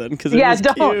it was then because it was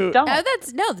cute.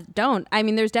 Don't. Don't. I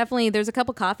mean, there's a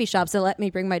couple coffee shops that let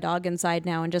me bring my dog inside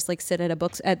now and just like sit at a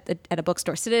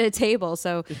bookstore, sit at a table.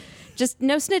 So just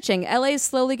no snitching. LA is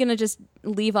slowly going to just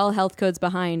leave all health codes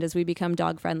behind as we become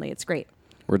dog friendly. It's great.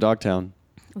 We're Dogtown.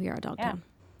 We are a dog town.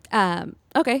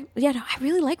 Okay. Yeah, no, I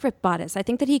really like Rip Bodice. I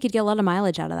think that he could get a lot of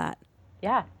mileage out of that.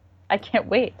 Yeah. I can't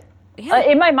wait. Yeah.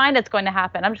 In my mind, it's going to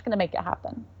happen. I'm just going to make it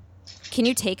happen. Can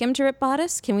you take him to Rip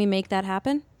Bodice? Can we make that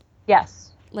happen?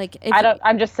 Yes. Like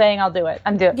I'm just saying I'll do it.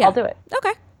 I'll do it.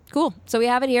 Okay. Cool. So we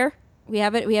have it here. We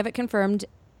have it confirmed.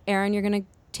 Aaron, you're going to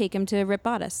take him to Rip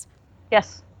Bodice.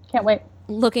 Yes. Can't wait.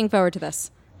 Looking forward to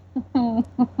this.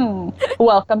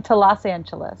 Welcome to Los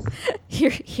Angeles.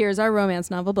 Here's our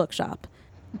romance novel bookshop,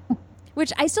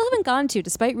 which I still haven't gone to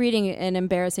despite reading an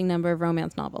embarrassing number of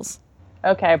romance novels.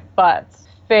 Okay, but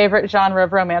favorite genre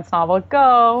of romance novel?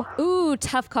 Go. Ooh,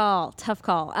 tough call.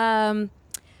 I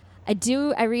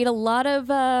read a lot of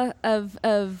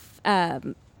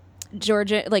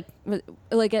Georgian, like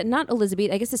not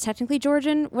Elizabeth. I guess it's technically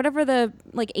Georgian. Whatever the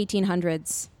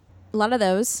 1800s. A lot of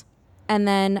those, and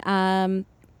then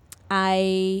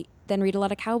I then read a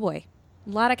lot of cowboy. A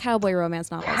lot of cowboy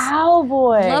romance novels.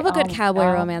 Cowboy. Love a good cowboy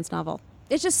romance novel.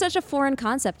 It's just such a foreign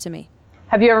concept to me.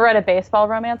 Have you ever read a baseball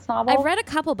romance novel? I've read a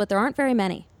couple, but there aren't very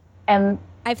many. And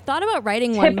I've thought about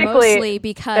writing one mostly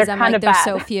because I'm like, there's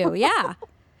so few. Yeah.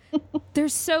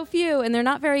 There's so few, and they're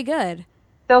not very good.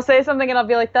 They'll say something, and I'll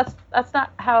be like, that's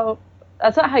not how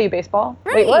you baseball.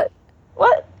 Right. Wait,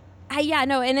 what? Yeah,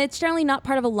 no, and it's generally not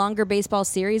part of a longer baseball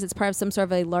series. It's part of some sort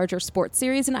of a larger sports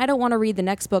series, and I don't want to read the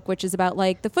next book, which is about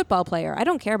like the football player. I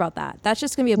don't care about that. That's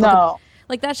just going to be a book.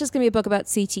 That's just going to be a book about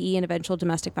CTE and eventual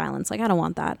domestic violence. Like, I don't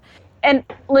want that. And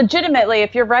legitimately,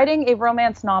 if you're writing a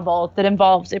romance novel that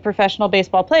involves a professional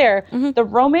baseball player, the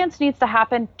romance needs to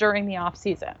happen during the off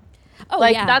season. Oh,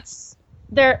 like yeah. That's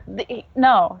there.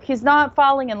 No, he's not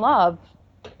falling in love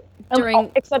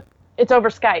except it's over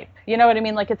Skype. You know what I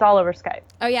mean? Like it's all over Skype.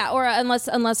 Oh yeah, or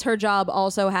unless her job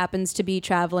also happens to be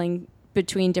traveling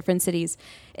between different cities,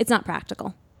 it's not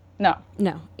practical. No.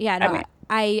 Yeah, no.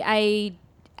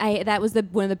 that was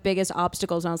one of the biggest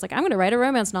obstacles. And I was like, I'm going to write a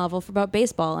romance novel about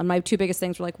baseball. And my two biggest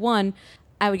things were like, one,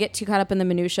 I would get too caught up in the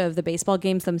minutia of the baseball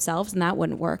games themselves, and that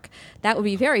wouldn't work. That would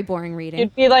be very boring reading.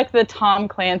 You'd be like the Tom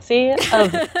Clancy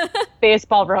of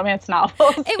baseball romance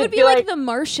novels. It would be like The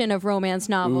Martian of romance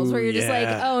novels, where you're just like,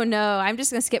 oh no, I'm just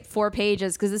going to skip 4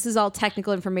 pages because this is all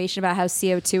technical information about how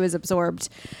CO2 is absorbed.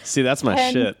 See, that's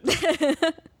my shit.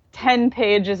 10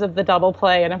 pages of the double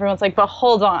play, and everyone's like, but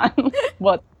hold on.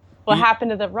 What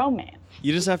happened to the romance?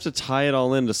 You just have to tie it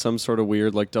all into some sort of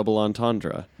weird, like, double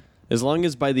entendre. As long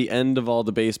as by the end of all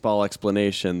the baseball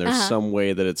explanation, there's some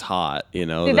way that it's hot, you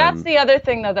know. See, that's the other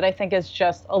thing, though, that I think is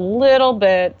just a little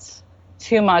bit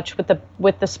too much with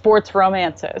the sports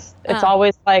romances. It's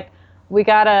always like, we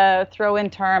gotta throw in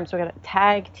terms, we gotta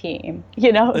tag team,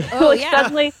 you know.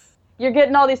 Suddenly, you're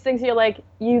getting all these things. You're like,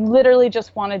 you literally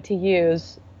just wanted to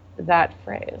use that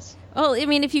phrase. Well, I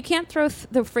mean, if you can't throw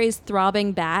the phrase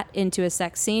 "throbbing bat" into a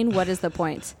sex scene, what is the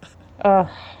point?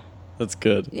 That's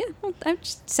good. Yeah, well, I'm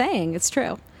just saying, it's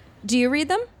true. Do you read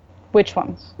them? Which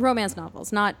ones? Romance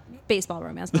novels, not baseball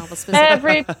romance novels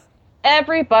specifically.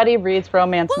 Everybody reads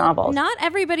romance novels. Not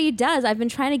everybody does. I've been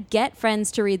trying to get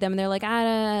friends to read them, and they're like,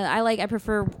 I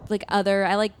prefer like other.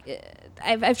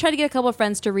 I've tried to get a couple of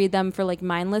friends to read them for like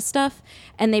mindless stuff,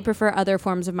 and they prefer other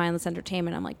forms of mindless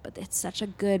entertainment. I'm like, but it's such a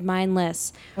good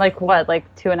mindless. Like what?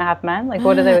 Like 2.5 Men? Like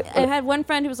what are they? I had one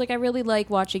friend who was like, I really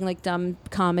like watching like dumb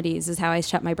comedies is how I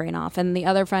shut my brain off. And the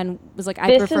other friend was like,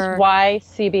 This is why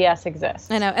CBS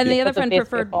exists. I know. And the other friend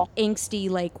preferred angsty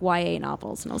like YA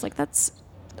novels. And I was like, that's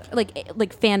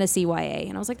like fantasy YA.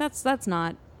 And I was like, that's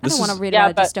not, I don't want to read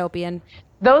about a dystopian.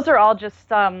 Those are all just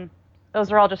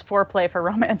foreplay for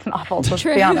romance novels, let's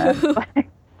be honest.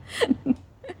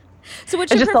 So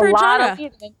what's your preferred genre?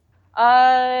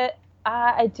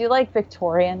 I do like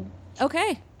Victorian.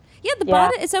 Okay. Yeah,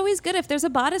 bodice, it's always good if there's a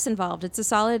bodice involved. It's a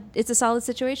solid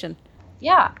situation.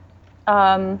 Yeah.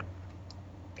 God,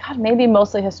 maybe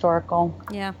mostly historical.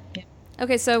 Yeah.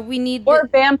 Okay, so we need... Or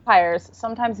vampires.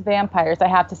 Sometimes vampires, I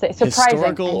have to say. Surprising.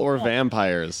 Historical or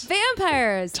vampires?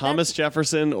 Vampires! Thomas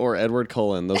Jefferson or Edward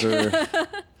Cullen. Those are...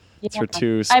 For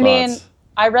 2 spots. I mean,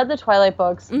 I read the Twilight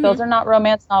books. Mm-hmm. Those are not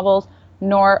romance novels,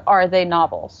 nor are they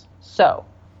novels. So,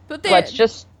 let's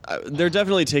just... they're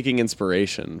definitely taking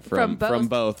inspiration from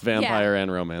both vampire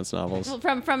and romance novels. Well,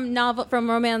 from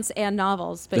romance and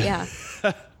novels, but yeah.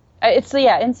 It's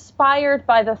inspired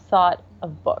by the thought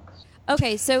of books.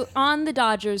 Okay, so on the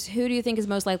Dodgers, who do you think is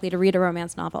most likely to read a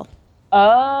romance novel?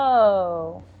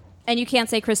 Oh. And you can't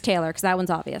say Chris Taylor, because that one's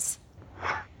obvious.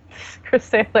 Chris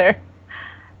Taylor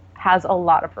has a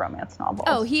lot of romance novels.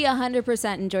 Oh, he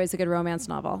 100% enjoys a good romance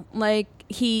novel. Like,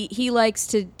 he likes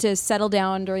to settle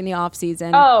down during the off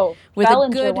season. Oh, with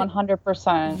Bellinger,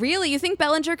 100%. Really? You think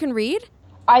Bellinger can read?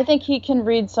 I think he can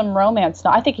read some romance.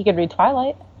 I think he could read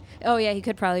Twilight. Oh, yeah, he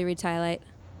could probably read Twilight.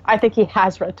 I think he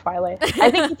has read Twilight. I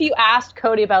think if you asked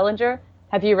Cody Bellinger,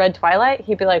 have you read Twilight?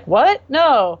 He'd be like, what?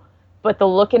 No. But the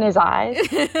look in his eyes,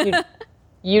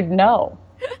 you'd know.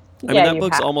 I mean, that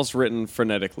book's almost written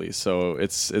phonetically, so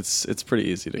it's pretty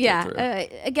easy to get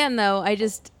through. Again, though, I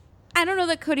don't know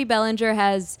that Cody Bellinger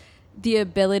has the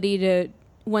ability to,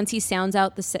 once he sounds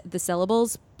out the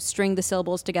syllables, string the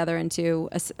syllables together into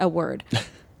a word.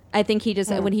 I think he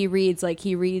just, when he reads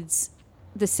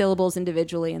the syllables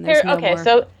individually, and there's no more.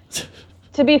 So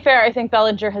to be fair, I think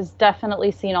Bellinger has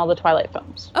definitely seen all the Twilight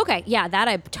films. Okay, yeah, that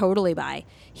I totally buy.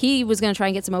 He was going to try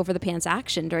and get some over-the-pants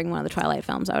action during one of the Twilight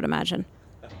films, I would imagine.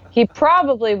 He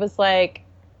probably was like,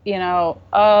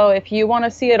 if you want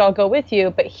to see it, I'll go with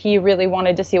you. But he really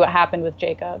wanted to see what happened with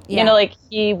Jacob. Yeah.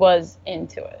 He was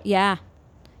into it. Yeah.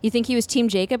 You think he was Team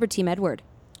Jacob or Team Edward?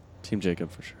 Team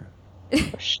Jacob, for sure.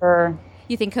 For sure.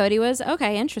 You think Cody was?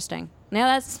 Okay, interesting. Now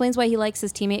that explains why he likes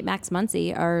his teammate Max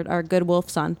Muncy, our good wolf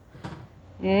son.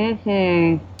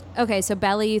 Mm-hmm. Okay, so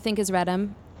Belly, you think has read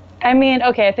him? I mean,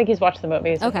 I think he's watched the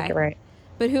movies. Okay. I think you're right.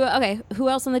 But who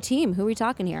else on the team? Who are we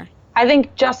talking here? I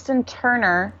think Justin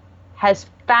Turner has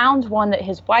found one that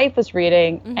his wife was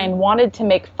reading and wanted to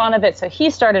make fun of it, so he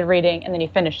started reading and then he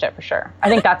finished it for sure. I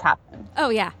think that's happened. Oh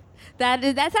yeah, that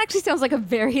actually sounds like a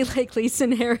very likely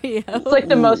scenario. It's like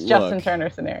the most Justin Turner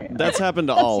scenario. That's happened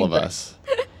to all of us.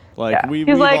 Like we've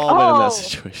all been in that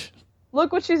situation.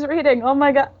 Look what she's reading. Oh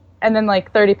my god. And then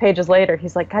 30 pages later,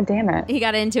 he's like, God damn it. He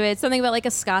got into it. Something about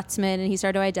a Scotsman, and he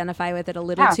started to identify with it a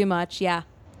little too much. Yeah.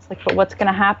 But what's going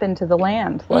to happen to the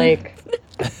land?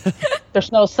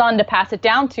 There's no son to pass it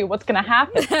down to. What's going to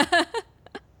happen?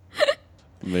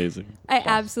 Amazing. I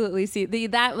absolutely see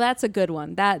that's a good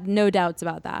one. That no doubts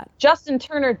about that. Justin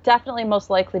Turner definitely most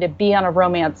likely to be on a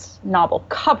romance novel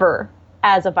cover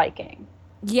as a Viking.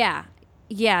 Yeah.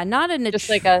 Yeah, not an Just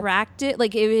attractive.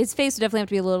 His face would definitely have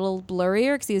to be a little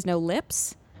blurrier because he has no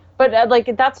lips. But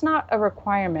that's not a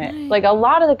requirement. Like a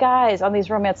lot of the guys on these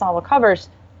romance novel covers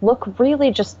look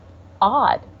really just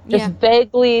odd, just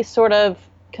vaguely sort of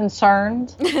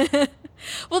concerned.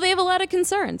 Well, they have a lot of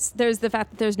concerns. There's the fact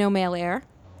that there's no male heir.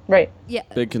 Right. Yeah.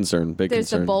 Big concern.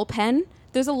 There's the bullpen.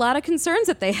 There's a lot of concerns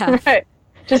that they have. Right.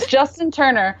 Just Justin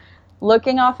Turner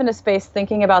looking off into space,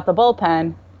 thinking about the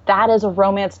bullpen. That is a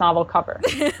romance novel cover,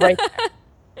 right there.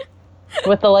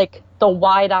 With the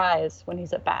wide eyes when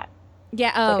he's at bat.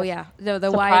 Yeah. Oh, yeah.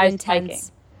 The wide,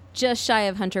 intense, just shy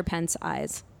of Hunter Pence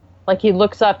eyes. Like he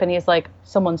looks up and he's like,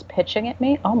 "Someone's pitching at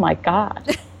me. Oh my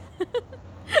god."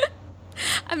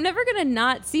 I'm never gonna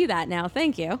not see that now.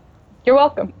 Thank you. You're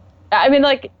welcome. I mean,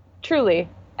 truly,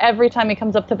 every time he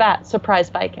comes up to bat, surprise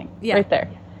Viking. Yeah. Right there.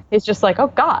 He's just like, "Oh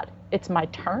God, it's my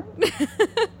turn."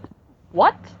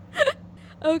 What?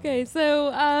 Okay,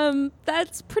 so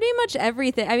that's pretty much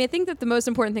everything. I mean, I think that the most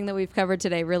important thing that we've covered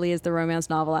today really is the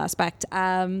romance novel aspect.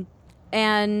 And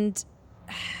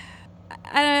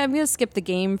I'm going to skip the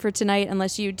game for tonight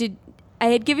unless you did. I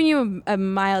had given you a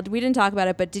mild, we didn't talk about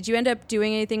it, but did you end up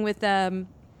doing anything with the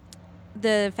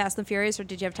Fast and Furious, or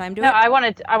did you have time to do it? No, I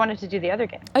wanted to do the other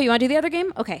game. Oh, you want to do the other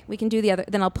game? Okay, we can do the other.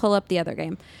 Then I'll pull up the other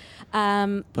game.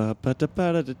 This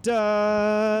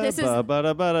is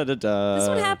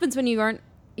what happens when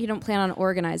you don't plan on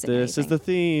organizing This anything. is the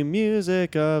theme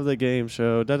music of the game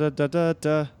show. Da da da da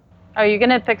da. Are you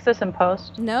gonna fix this in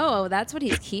post? No, that's what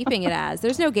he's keeping it as.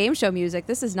 There's no game show music.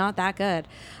 This is not that good.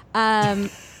 I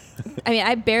mean,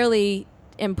 I barely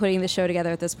am putting the show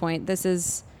together at this point. This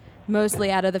is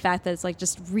mostly out of the fact that it's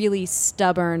just really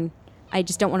stubborn. I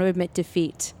just don't want to admit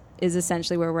defeat is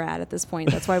essentially where we're at this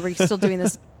point. That's why we're still doing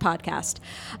this podcast.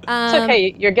 It's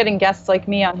okay. You're getting guests like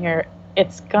me on here.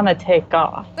 It's gonna take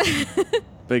off.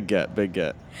 Big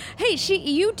get. Hey,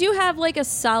 you do have a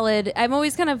solid. I'm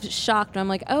always kind of shocked when I'm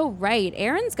like, oh right,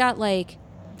 Aaron's got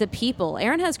the people.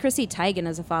 Aaron has Chrissy Teigen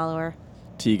as a follower.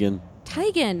 Teigen.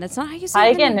 That's not how you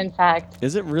say it. Teigen, in fact.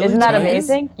 Is it really? Isn't that Teigen?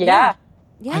 amazing? Yeah.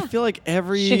 I feel like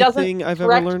everything I've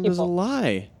ever learned is a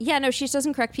lie. Yeah, no, she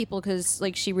doesn't correct people because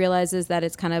she realizes that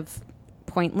it's kind of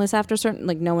pointless after a certain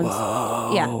no one's.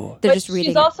 Whoa. Yeah, they're just reading.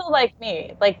 She's also like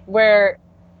me, where.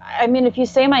 I mean, if you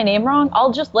say my name wrong,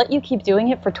 I'll just let you keep doing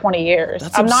it for 20 years.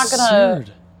 That's I'm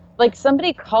absurd. not gonna.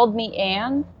 Somebody called me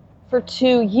Anne for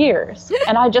 2 years,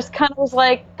 and I just kind of was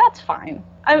like, "That's fine."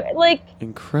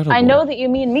 Incredible. I know that you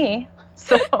mean me,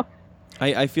 so.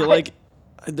 I feel like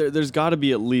there's got to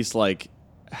be at least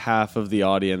half of the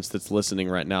audience that's listening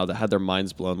right now that had their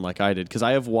minds blown like I did, because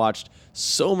I have watched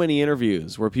so many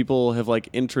interviews where people have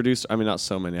introduced. I mean, not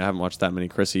so many. I haven't watched that many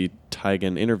Chrissy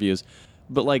Teigen interviews,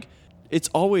 but it's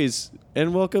always,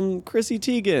 and welcome Chrissy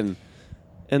Teigen.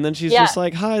 And then she's just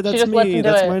like, hi, that's me.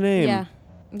 That's my name. Yeah.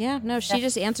 Yeah, no, she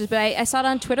just answers. But I saw it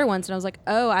on Twitter once and I was like,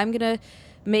 oh, I'm going to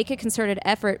make a concerted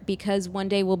effort because one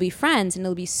day we'll be friends and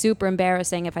it'll be super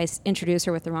embarrassing if I introduce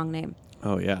her with the wrong name.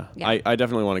 Oh, yeah. I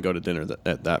definitely want to go to dinner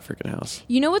at that freaking house.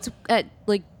 You know what's,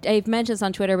 I've mentioned this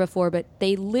on Twitter before, but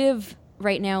they live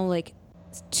right now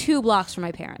 2 blocks from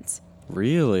my parents.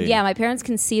 Really? Yeah, my parents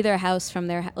can see their house from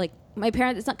their, my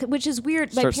parents, it's not, which is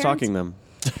weird. Start stalking them.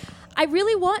 I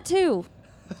really want to.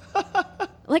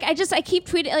 I keep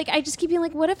tweeting, I just keep being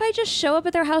what if I just show up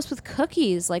at their house with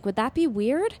cookies? Would that be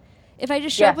weird? If I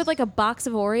just show up with a box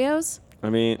of Oreos? I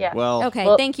mean,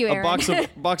 Okay, thank you, Aaron. A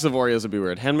box of Oreos would be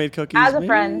weird. Handmade cookies? As a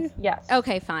friend, yes.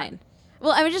 Okay, fine.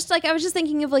 Well, I was just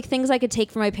thinking of things I could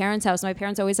take from my parents' house. My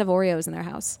parents always have Oreos in their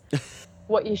house.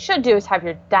 What you should do is have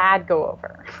your dad go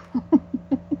over.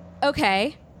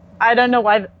 Okay. I don't know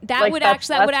why. That would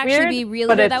actually weird, be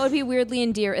really. That would be weirdly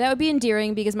endearing. That would be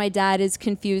endearing because my dad is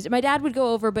confused. My dad would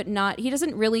go over, but not. He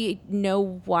doesn't really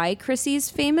know why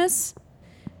Chrissy's famous.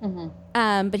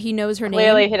 Mm-hmm. But he knows her name.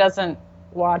 Clearly, he doesn't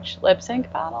watch Lip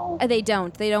Sync Battle. They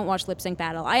don't. They don't watch Lip Sync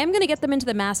Battle. I am going to get them into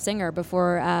the Masked Singer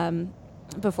before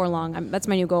long. That's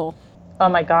my new goal. Oh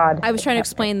my God. I was trying to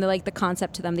explain the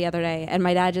concept to them the other day, and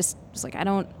my dad just was like, I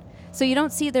don't. So you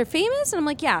don't see they're famous? And I'm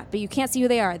like, yeah, but you can't see who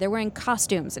they are. They're wearing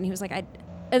costumes. And he was like, and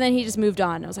then he just moved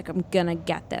on. I was like, I'm going to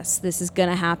get this. This is going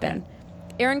to happen.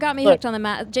 Aaron got me hooked on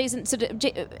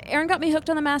the Aaron got me hooked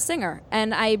on the Masked Singer,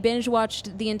 and I binge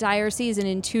watched the entire season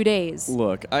in 2 days.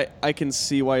 Look, I can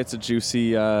see why it's a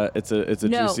juicy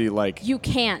juicy You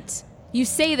can't. You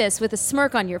say this with a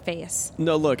smirk on your face.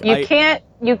 No, look, you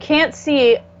can't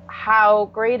see how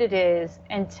great it is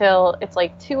until it's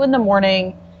 2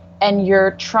 a.m. and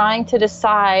you're trying to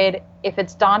decide if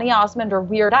it's Donny Osmond or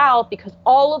Weird Al because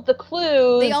all of the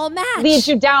clues they all match. Lead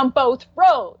you down both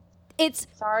roads. it's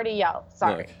sorry to yell.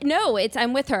 Sorry. Look. no, it's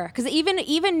I'm with her because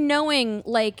even knowing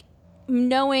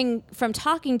from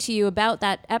talking to you about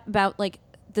that about like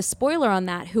the spoiler on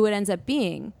that, who it ends up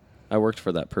being. I worked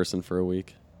for that person for a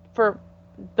week. For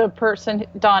the person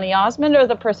Donny Osmond or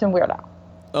the person Weird Al?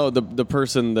 Oh, the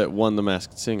person that won The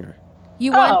Masked Singer.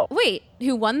 You won. Wait,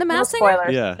 who won the No Masked Singer?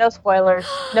 spoilers. Yeah. No spoilers.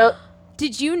 No.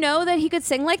 Did you know that he could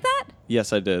sing like that?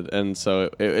 Yes, I did, and so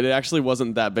it actually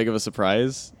wasn't that big of a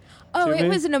surprise. Oh, to it me.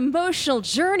 was an emotional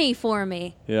journey for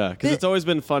me. Yeah, because it's always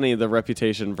been funny, the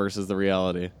reputation versus the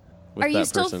reality. With Are you that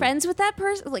still person. friends with that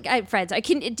person? Like, friends. I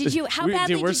can. Did you? How Dude,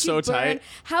 badly we're did so you burn? tight.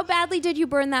 How badly did you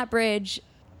burn that bridge?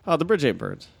 Oh, the bridge ain't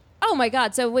burned. Oh my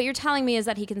God! So what you're telling me is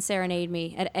that he can serenade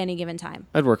me at any given time.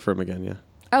 I'd work for him again, yeah.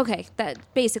 Okay, that's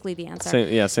basically the answer.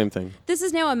 Same thing. This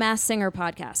is now a Masked Singer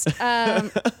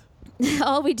podcast.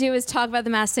 All we do is talk about the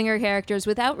Masked Singer characters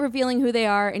without revealing who they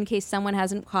are in case someone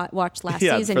hasn't watched last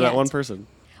Yeah, season for yet. that one person.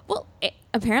 Well,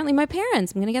 apparently my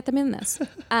parents. I'm going to get them in this.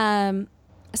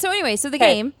 So anyway, so the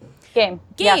game.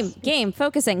 Game.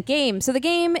 Focusing. Game. So the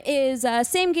game is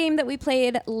same game that we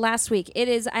played last week. It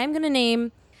is, I'm going to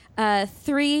name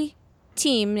 3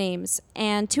 team names,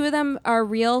 and 2 of them are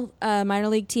real minor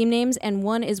league team names, and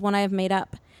 1 is one I have made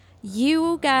up.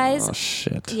 You guys. Oh,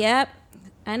 shit. Yep.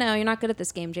 I know, you're not good at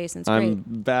this game, Jason. It's great. I'm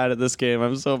bad at this game.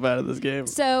 I'm so bad at this game.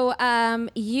 So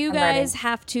you guys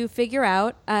have to figure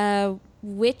out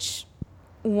which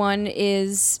one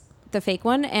is the fake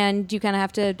one, and you kind of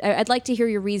have to. I'd like to hear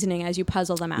your reasoning as you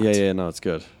puzzle them out. Yeah, no, it's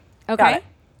good. Okay. Got it.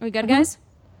 We good, guys?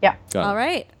 Yeah. Got All it.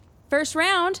 right. First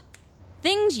round.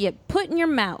 Things you put in your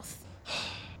mouth.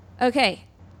 Okay.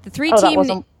 The 3 Oh, that team.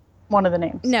 wasn't one of the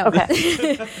names. No.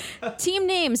 Okay. Team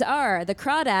names are the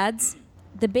Crawdads,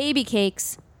 the Baby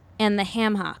Cakes, and the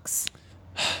Ham Hocks.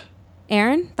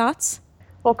 Aaron, thoughts?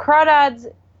 Well,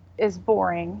 Crawdads is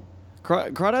boring.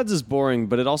 Crawdads is boring,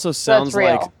 but it also sounds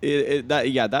real. like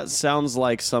that sounds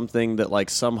like something that like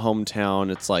some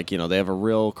hometown. It's like, they have a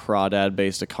real crawdad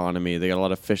based economy. They got a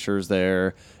lot of fishers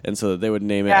there, and so they would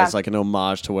name it as like an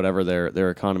homage to whatever their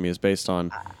economy is based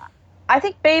on. I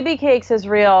think Baby Cakes is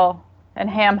real and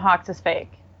Ham Hocks is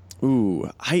fake. Ooh,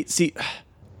 I see.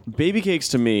 Baby Cakes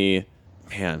to me,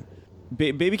 man.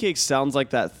 Baby Cakes sounds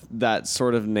like that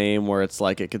sort of name where it's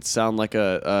like it could sound like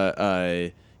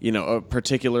a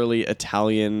particularly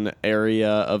Italian area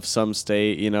of some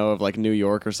state, of like New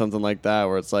York or something like that,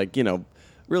 where it's like,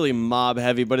 really mob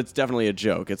heavy, but it's definitely a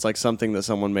joke. It's like something that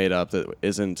someone made up that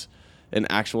isn't an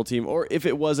actual team. Or if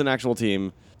it was an actual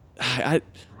team,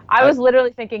 I was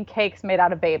literally thinking cakes made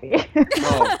out of baby.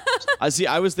 Oh,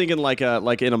 I was thinking like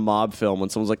in a mob film when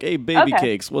someone's like, "Hey, Baby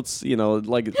Cakes, what's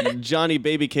like Johnny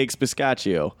Baby Cakes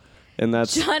Biscaccio," and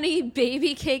that's Johnny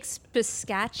Baby Cakes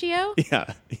Biscaccio?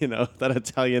 yeah, that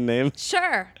Italian name.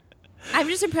 Sure. I'm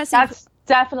just impressed. That's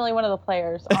definitely one of the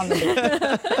players on the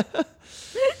team.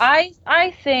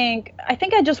 I think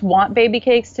I just want Baby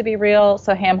Cakes to be real,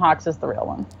 so Ham Hocks is the real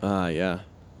one. Yeah.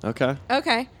 Okay.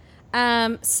 Okay.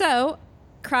 So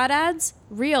Crawdads,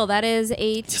 real. That is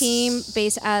a team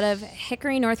based out of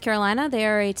Hickory, North Carolina. They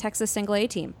are a Texas single A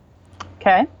team.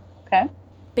 Okay.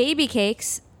 Baby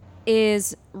Cakes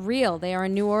is real. They are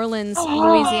in New Orleans,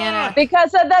 Louisiana.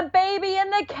 Because of the baby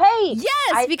in the cake.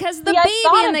 Yes, because of the I baby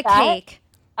thought in of the that. cake.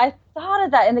 I thought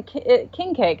of that in the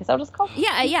king cake. Is that what it's called?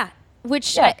 Yeah.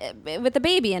 Which Yeah. with the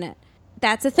baby in it.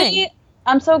 That's a thing. See,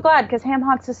 I'm so glad because Ham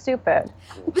Hocks is stupid.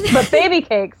 But Baby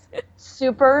Cakes,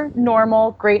 super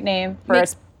normal, great name for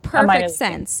Makes a minor perfect league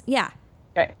sense. Yeah. team.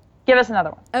 Okay, give us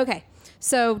another one. Okay.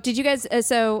 So did you guys? I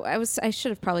should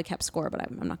have probably kept score, but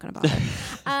I'm not going to bother.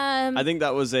 I think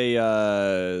that was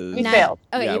a. We failed.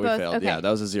 Okay, yeah, you we both. failed. Okay. Yeah, that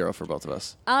was a 0 for both of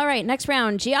us. All right. Next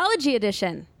round, Geology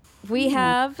Edition. We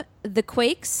have the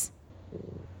Quakes,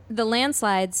 the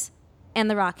Landslides, and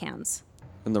the Rockhounds.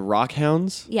 And the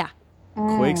Rockhounds? Yeah.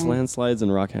 Quakes, landslides,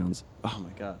 and Rockhounds. Oh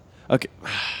my god. Okay.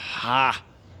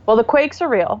 Well, the Quakes are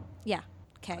real. Yeah.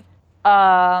 Okay.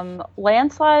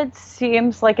 Landslides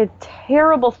seems like a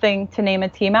terrible thing to name a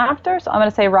team after, so I'm going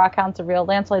to say Rockhounds are real.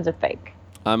 Landslides are fake.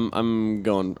 I'm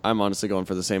honestly going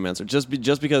for the same answer.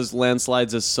 Just because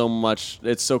landslides is so much,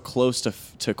 it's so close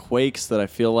to Quakes that I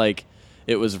feel like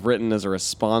it was written as a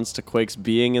response to Quakes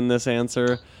being in this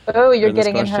answer. Oh, you're in this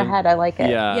getting in her question. head. I like it.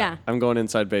 Yeah. I'm going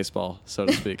inside baseball, so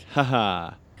to speak.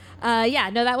 Haha. Yeah.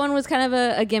 No, that one was kind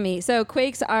of a gimme. So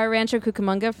Quakes are Rancho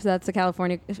Cucamonga. So that's the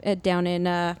California down in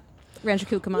Rancho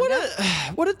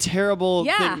Cucamonga. What a terrible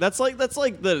Yeah. thing. That's like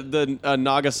the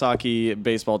Nagasaki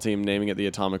baseball team naming it the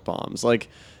atomic bombs. Like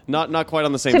not quite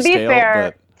on the same To be scale,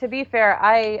 fair, but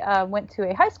I went to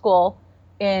a high school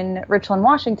in Richland,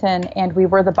 Washington, and we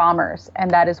were the Bombers, and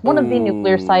that is one of the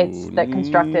nuclear sites that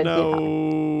constructed the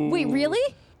atomic. Wait,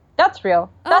 really? That's real.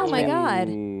 That's Oh my real. God.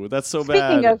 Ooh, that's so Speaking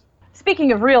bad. of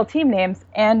speaking of real team names,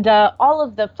 and all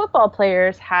of the football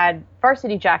players had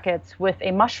varsity jackets with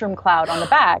a mushroom cloud on the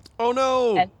back. Oh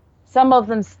no. And some of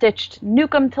them stitched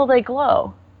 "Nuke 'em till they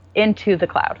glow" into the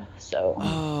cloud. So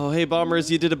Oh, hey Bombers,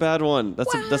 you did a bad one.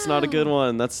 That's not a good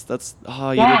one. You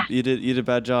Yeah. did a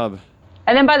bad job.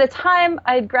 And then by the time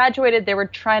I had graduated, they were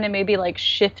trying to maybe like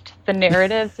shift the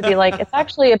narrative to be like, it's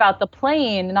actually about the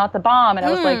plane, not the bomb. And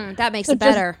I was like, That makes so it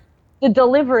better. the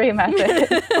delivery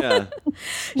method. Yeah.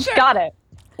 Got it.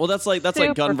 Well, that's like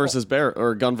Super gun cool. versus bear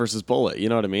or gun versus bullet. You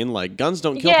know what I mean? Like guns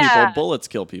don't kill Yeah. people, bullets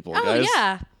kill people, Oh guys.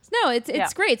 yeah. No, it's Yeah.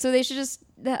 great. So they should just.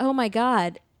 Oh my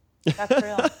God. That's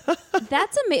real.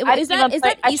 That's amazing. I Is didn't that even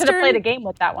play- I should have played a Eastern? game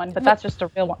with that one, but that's just a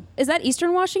real one. Is that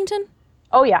Eastern Washington?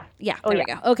 Oh yeah. Yeah. Oh, There yeah.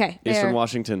 we go. Okay. Eastern there.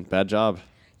 Washington, bad job.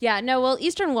 Yeah. No. Well,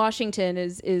 Eastern Washington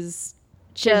is It's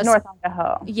just North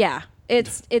Idaho. Yeah.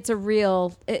 It's a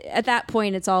real. At that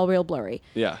point, it's all real blurry.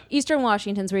 Yeah. Eastern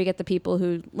Washington's where you get the people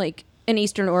who like. In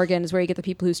Eastern Oregon is where you get the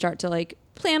people who start to like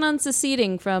plan on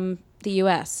seceding from the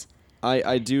U.S.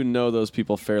 I do know those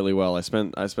people fairly well. I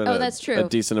spent Oh, that's true. a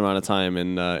decent amount of time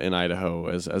in Idaho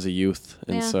as a youth,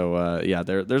 and Yeah. so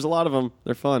there's a lot of them.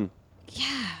 They're fun.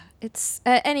 It's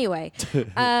anyway.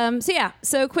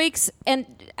 So Quakes, and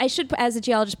I should, as a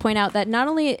geologist, point out that not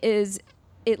only is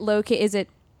it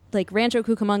like Rancho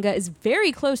Cucamonga is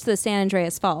very close to the San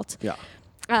Andreas Fault. Yeah.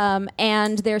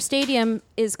 And their stadium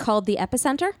is called the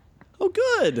Epicenter. Oh,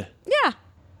 good.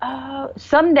 Yeah.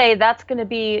 Someday that's going to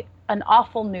be an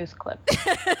awful news clip.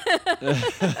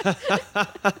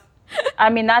 I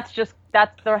mean, that's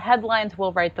the headlines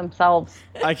will write themselves.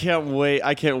 I can't wait.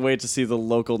 I can't wait to see the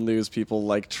local news people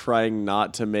like trying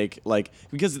not to make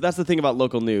because that's the thing about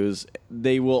local news.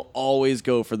 They will always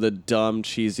go for the dumb,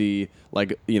 cheesy,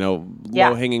 Yeah.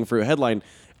 low-hanging fruit headline.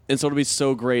 And so it'll be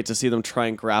so great to see them try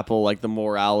and grapple like the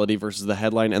morality versus the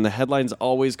headline, and the headline's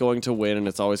always going to win, and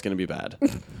it's always going to be bad.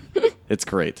 It's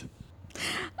great.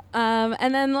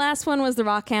 And then the last one was the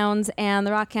Rockhounds, and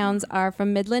the Rockhounds are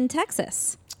from Midland,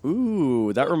 Texas.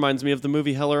 Ooh, that reminds me of the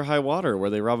movie Hell or High Water, where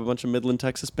they rob a bunch of Midland,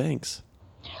 Texas banks.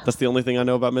 That's the only thing I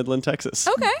know about Midland, Texas.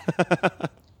 Okay.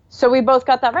 So we both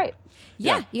got that right.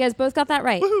 Yeah, you guys both got that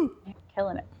right.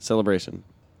 Killing it. Celebration.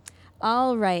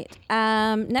 All right.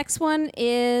 Next one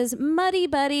is Muddy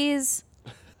Buddies.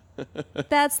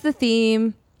 That's the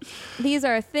theme. These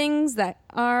are things that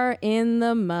are in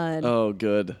the mud. Oh,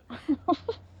 good.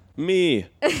 Me.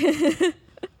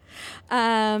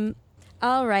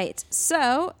 All right.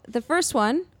 So the first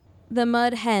one, the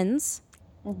Mud Hens,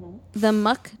 the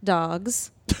Muck Dogs,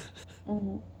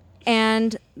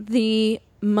 and the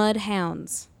Mud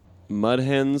Hounds. Mud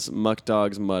hens, muck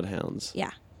dogs, mud hounds.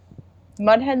 Yeah.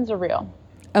 Mud hens are real.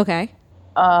 Okay.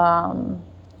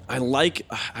 I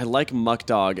like muck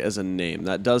dog as a name.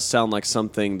 That does sound like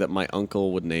something that my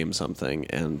uncle would name something,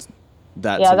 and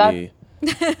that Yeah, to that- me,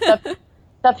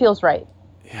 That feels right.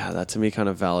 yeah, that to me kind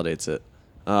of validates it.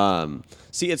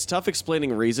 See, it's tough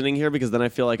explaining reasoning here because then I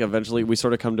feel like eventually we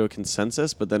sort of come to a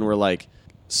consensus, but then we're like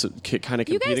kind of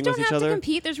You guys competing don't with each have to other.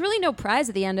 compete. There's really no prize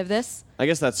at the end of this. I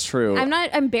guess that's true.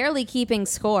 I'm barely keeping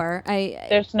score.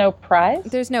 There's no prize.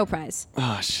 There's no prize.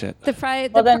 Oh shit. The prize.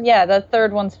 Well, then, yeah, the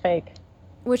third one's fake.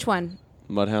 Which one?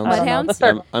 Mudhounds. Mud Hounds? The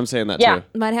third one. I'm saying that Yeah.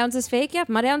 too. Mudhounds is fake? Yep,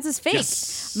 Mudhounds is fake.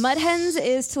 Yes. Mud Hens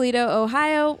is Toledo,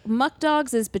 Ohio. Muck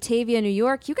Dogs is Batavia, New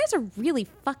York. You guys are really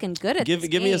fucking good at this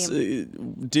Give me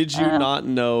did you not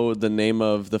know the name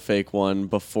of the fake one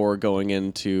before going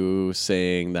into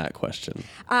saying that question?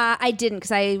 I didn't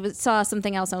because I saw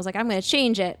something else. And I was like, I'm going to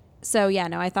change it. So, yeah,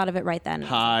 no, I thought of it right then.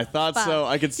 I thought Fuck. so.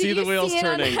 I could see Did the you wheels see it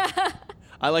on- turning.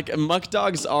 I like muck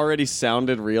dogs already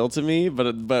sounded real to me,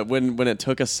 but when it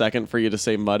took a second for you to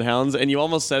say mudhounds and you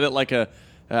almost said it like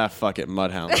fuck it,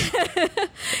 mudhounds.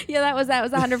 Yeah, that was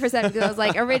 100% because I was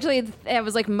like, originally it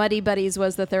was like Muddy Buddies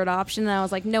was the third option. And I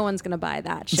was like, no one's going to buy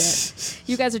that shit.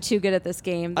 You guys are too good at this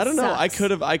game. I don't know. I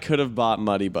Sucks. could have bought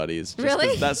Muddy Buddies. Just 'cause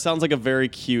Really? That sounds like a very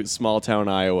cute small town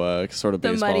Iowa sort of The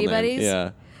baseball Muddy name. Buddies?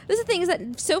 Yeah. This is the thing is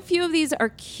that so few of these are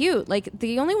cute. Like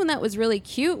the only one that was really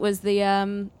cute was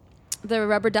the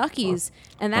Rubber Duckies,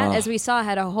 and that, as we saw,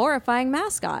 had a horrifying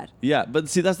mascot. Yeah, but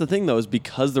see, that's the thing, though, is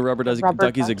because the Rubber Rubber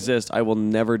Duckies Duckies. exist, I will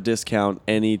never discount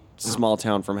any small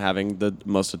town from having the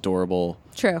most adorable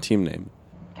True. team name.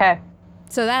 Okay.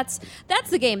 So that's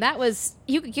the game. That was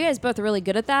you guys both are really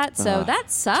good at that. So that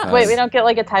sucks. Wait, we don't get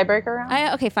like a tiebreaker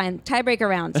round? Okay, fine. Tiebreaker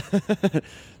round.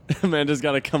 Amanda's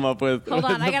got to come up with. Hold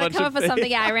on, with I a gotta bunch come of up with something.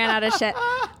 Yeah, I ran out of shit.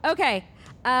 Okay,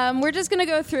 we're just gonna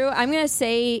go through. I'm gonna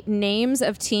say names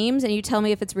of teams, and you tell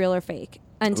me if it's real or fake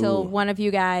until Ooh. one of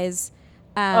you guys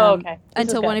Okay.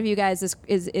 Until one of you guys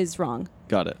is wrong.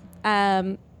 Got it.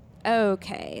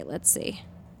 Okay, let's see.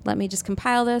 Let me just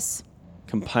compile this.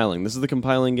 Compiling. This is the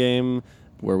compiling game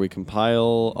where we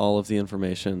compile all of the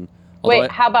information.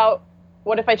 Wait, how about,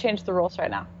 what if I change the rules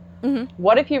right now? Mm-hmm.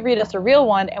 What if you read us a real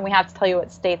one and we have to tell you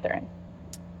what state they're in?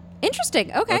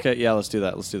 Interesting. Okay. Okay, yeah, let's do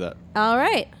that. All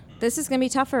right. This is going to be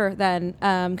tougher then,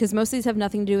 because most of these have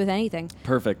nothing to do with anything.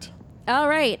 Perfect. All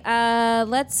right.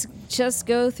 Let's just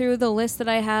go through the list that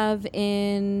I have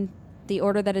in the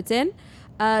order that it's in.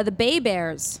 The Bay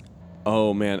Bears.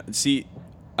 Oh man, see,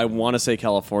 I want to say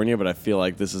California, but I feel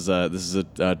like this is a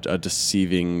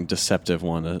deceptive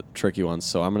one, a tricky one.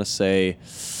 So I'm gonna say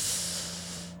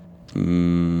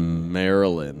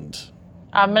Maryland.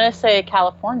 I'm going to say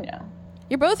California.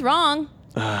 You're both wrong.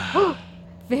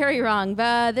 Very wrong.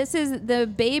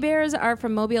 The Bay Bears are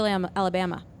from Mobile,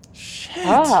 Alabama. Shit.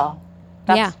 Oh,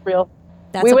 that's real.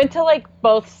 We went to like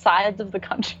both sides of the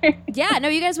country. Yeah, no,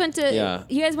 you guys went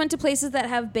to places that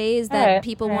have bays that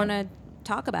people want to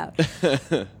talk about.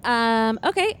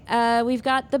 Okay, we've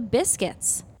got the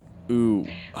Biscuits. Ooh.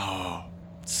 Oh.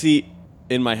 See,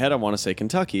 in my head I want to say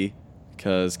Kentucky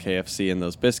because KFC and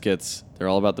those biscuits, they're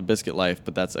all about the biscuit life,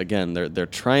 but that's, again, they're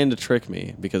trying to trick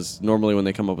me because normally when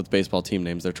they come up with baseball team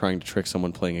names, they're trying to trick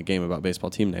someone playing a game about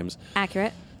baseball team names.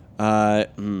 Accurate.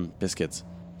 Biscuits.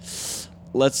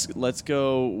 Let's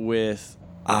go with,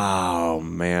 oh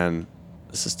man,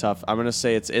 this is tough. I'm gonna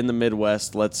say it's in the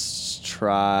Midwest. Let's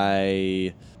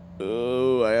try.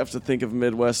 Oh, I have to think of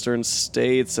Midwestern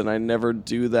states, and I never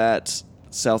do that.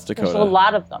 South Dakota. There's a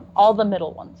lot of them. All the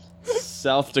middle ones.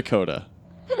 South Dakota.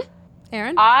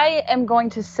 Aaron? I am going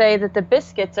to say that the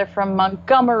Biscuits are from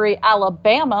Montgomery,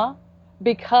 Alabama,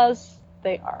 because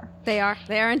they are. They are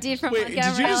indeed from Montgomery.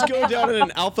 Did you just go down in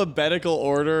an alphabetical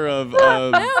order of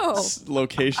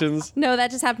locations? No,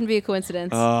 that just happened to be a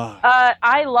coincidence.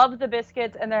 I love the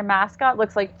Biscuits, and their mascot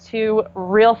looks like two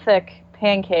real thick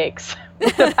pancakes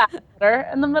with the batter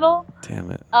in the middle.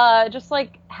 Damn it. Just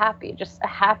like happy. Just a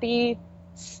happy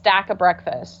stack of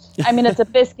breakfast. I mean, it's a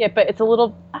biscuit, but it's a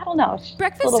little, I don't know.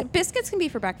 Biscuits can be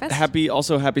for breakfast. Happy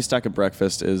stack of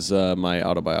breakfast is my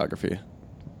autobiography.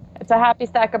 It's a happy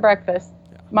stack of breakfast.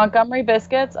 Yeah. Montgomery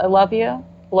Biscuits, I love you.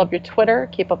 Love your Twitter.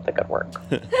 Keep up the good work.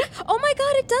 Oh my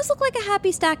God, it does look like a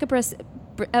happy stack of breakfast.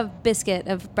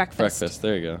 Breakfast,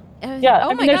 there you go. Yeah.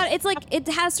 Oh my God, it's like, it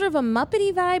has sort of a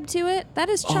Muppety vibe to it. That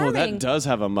is charming. Oh, that does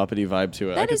have a Muppety vibe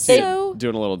to it. That I could is see so... it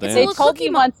doing a little dance. They told me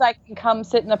once I can come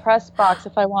sit in the press box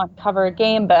if I want to cover a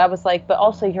game, but I was like, but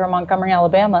also you're in Montgomery,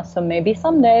 Alabama, so maybe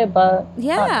someday, but...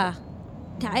 Yeah.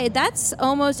 That's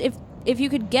almost... If you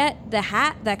could get the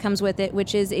hat that comes with it,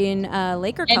 which is in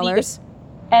Laker colors.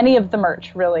 Any of the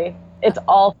merch, really. It's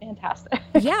all fantastic.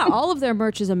 Yeah, all of their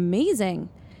merch is amazing.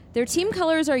 Their team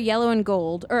colors are yellow and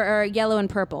gold, or yellow and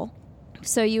purple.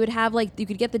 So you would have, you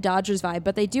could get the Dodgers vibe,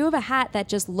 but they do have a hat that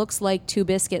just looks like two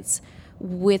biscuits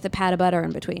with a pat of butter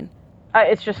in between.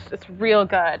 It's real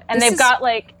good. And they've got,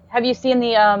 have you seen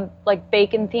the,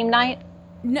 bacon theme night?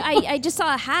 No, I just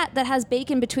saw a hat that has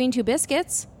bacon between two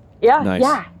biscuits. Yeah, nice.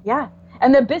 yeah.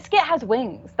 And the biscuit has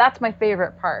wings. That's my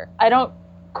favorite part. I don't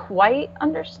quite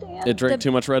understand. It drank too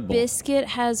much Red Bull. Biscuit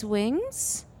has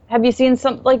wings? Have you seen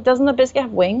some, doesn't the biscuit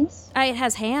have wings? It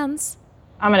has hands.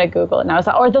 I'm going to Google it now.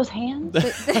 Are those hands? Yep.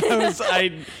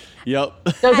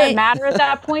 Does it matter at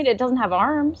that point? It doesn't have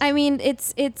arms. I mean,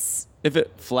 it's... If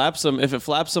it flaps them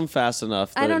fast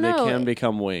enough, they can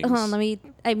become wings. Hold on, let me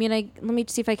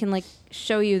see if I can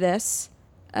show you this.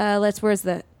 There's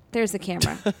the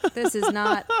camera. This is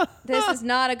not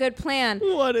a good plan.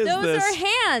 What is Those this? Those are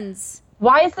hands.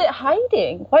 Why is it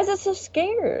hiding? Why is it so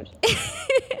scared?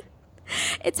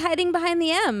 It's hiding behind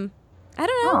the M. I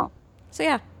don't know. Oh. So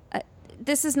yeah,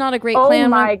 this is not a great plan. Oh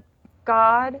my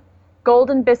God.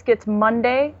 Golden Biscuits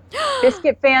Monday.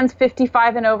 Biscuit fans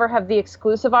 55 and over have the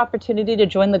exclusive opportunity to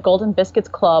join the Golden Biscuits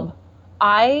Club.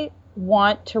 I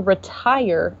want to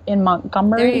retire in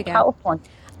Montgomery, California.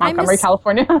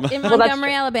 California. In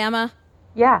Montgomery, Alabama.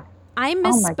 Yeah. I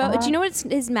misspoke. Do you know what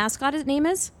his mascot's name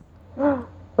is?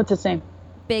 What's his name?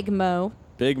 Big Mo.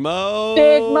 Big Mo.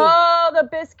 Big Mo, the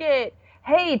biscuit.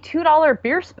 Hey, $2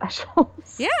 beer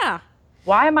specials. Yeah.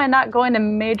 Why am I not going to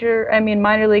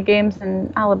minor league games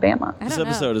in Alabama? This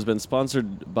episode has been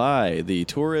sponsored by the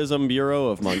Tourism Bureau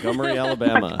of Montgomery,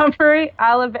 Alabama. Montgomery,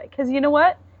 Alabama. Because you know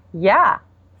what? Yeah.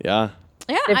 Yeah.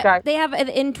 Yeah, they have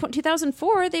in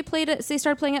 2004. They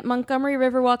started playing at Montgomery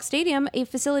Riverwalk Stadium, a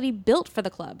facility built for the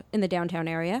club in the downtown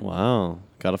area. Wow,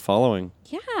 got a following.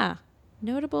 Yeah,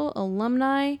 notable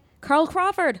alumni: Carl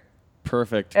Crawford.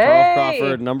 Perfect. Hey! Carl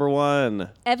Crawford, number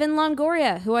one. Evan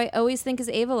Longoria, who I always think is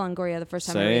Ava Longoria the first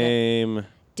time I read it. Same.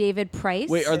 David Price.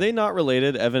 Wait, are they not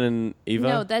related, Evan and Eva?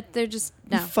 No, that they're just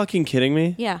no. You fucking kidding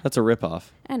me? Yeah. That's a ripoff.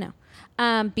 I know.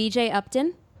 BJ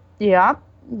Upton. Yep.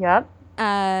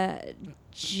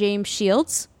 James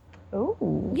Shields.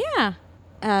 Ooh. Yeah.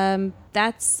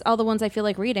 That's all the ones I feel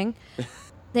like reading.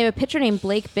 They have a pitcher named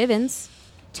Blake Bivens.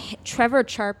 Trevor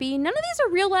Charpy. None of these are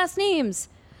real last names.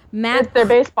 They're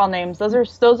baseball names. Those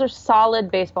are solid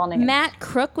baseball names. Matt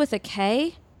Crook with a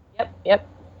K. Yep.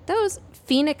 Those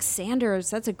Phoenix Sanders.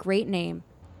 That's a great name.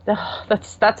 Ugh,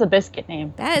 that's a biscuit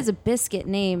name. That is a biscuit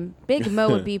name. Big Mo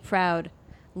would be proud.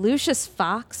 Lucius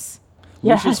Fox.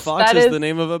 Lucius Fox is the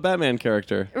name of a Batman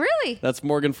character. Really? That's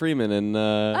Morgan Freeman in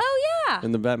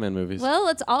in the Batman movies. Well,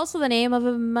 it's also the name of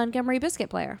a Montgomery Biscuit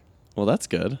player. Well, that's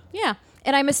good. Yeah.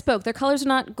 And I misspoke. Their colors are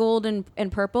not gold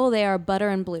and purple. They are butter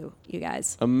and blue, you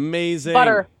guys. Amazing.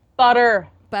 Butter. Butter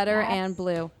Yes. and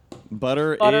blue.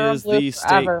 Butter is blue the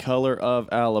forever. state color of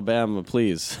Alabama,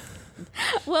 please.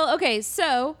 Well, okay,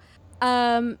 so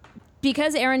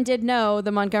because Erin did know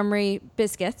the Montgomery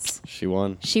Biscuits, She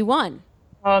won. she won.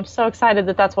 Oh, I'm so excited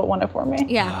that that's what won it for me.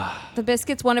 Yeah, the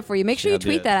Biscuits won it for you. Make sure you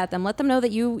tweet that at them. Let them know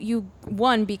that you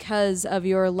won because of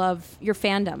your love, your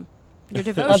fandom, your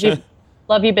devotion.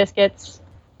 Love you, biscuits.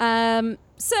 So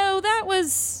that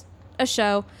was a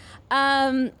show.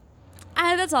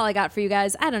 That's all I got for you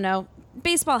guys. I don't know.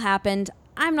 Baseball happened.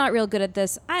 I'm not real good at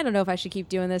this. I don't know if I should keep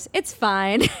doing this. It's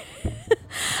fine.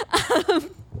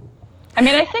 I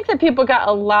mean, I think that people got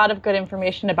a lot of good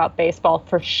information about baseball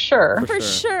for sure. For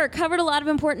sure. Covered a lot of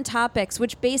important topics.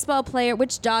 Which baseball player,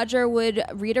 which Dodger would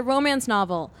read a romance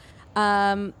novel?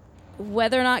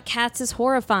 Whether or not Cats is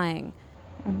horrifying.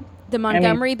 The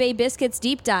Montgomery Bay Biscuits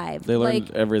deep dive. They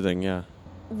learned everything, yeah.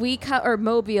 Or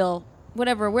Mobile,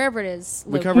 wherever it is.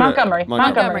 We covered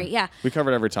Montgomery, yeah. We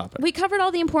covered every topic. We covered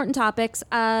all the important topics.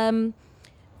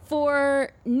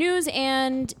 For news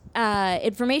and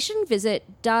information,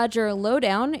 visit Dodger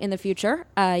Lowdown in the future.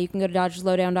 You can go to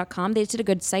dodgerslowdown.com. They did a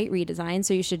good site redesign,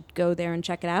 so you should go there and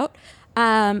check it out.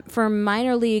 For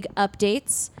minor league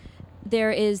updates,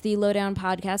 there is the Lowdown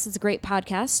podcast. It's a great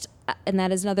podcast, and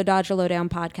that is another Dodger Lowdown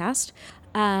podcast.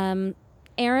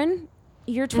 Erin,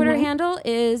 your Twitter handle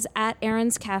is at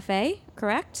Erin's Cafe,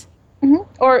 correct? Mm-hmm.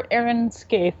 Or Erin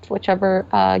Scaife, whichever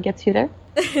gets you there.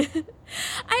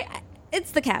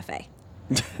 It's the cafe.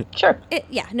 Sure.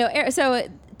 So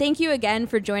thank you again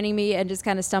for joining me and just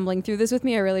kind of stumbling through this with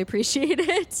me. I really appreciate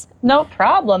it. No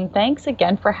problem. Thanks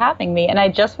again for having me. And I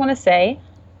just want to say,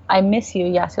 I miss you,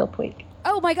 Yasiel Puig.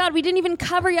 Oh my God, we didn't even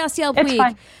cover Yasiel Puig.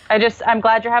 It's fine. I'm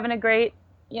glad you're having a great,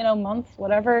 month,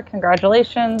 whatever.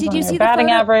 Congratulations. Did you see the batting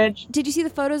average? Did you see the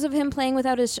photos of him playing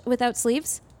without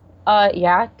sleeves?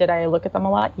 Yeah. Did I look at them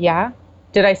a lot? Yeah.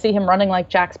 Did I see him running like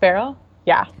Jack Sparrow?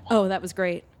 Yeah. Oh, that was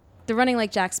great. The running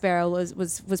like Jack Sparrow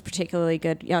was particularly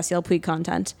good Yasiel Puig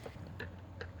content.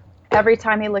 Every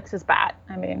time he licks his bat,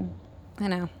 I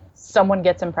know. Someone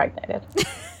gets impregnated.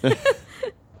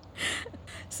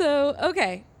 So,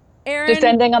 okay. Erin. Just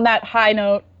ending on that high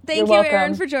note. Thank you,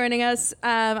 Erin, for joining us.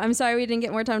 I'm sorry we didn't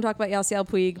get more time to talk about Yasiel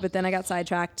Puig, but then I got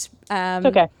sidetracked. It's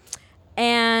okay.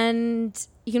 And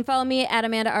you can follow me at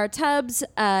Amanda R. Tubbs.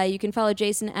 You can follow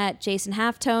Jason at Jason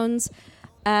Halftones.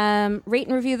 Rate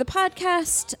and review the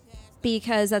podcast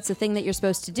because that's the thing that you're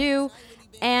supposed to do.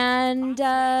 And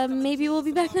maybe we'll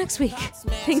be back next week.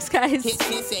 Thanks, guys.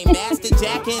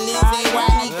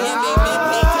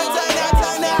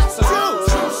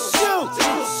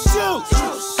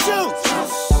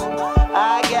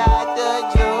 I got the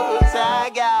juice, I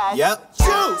got. Yep.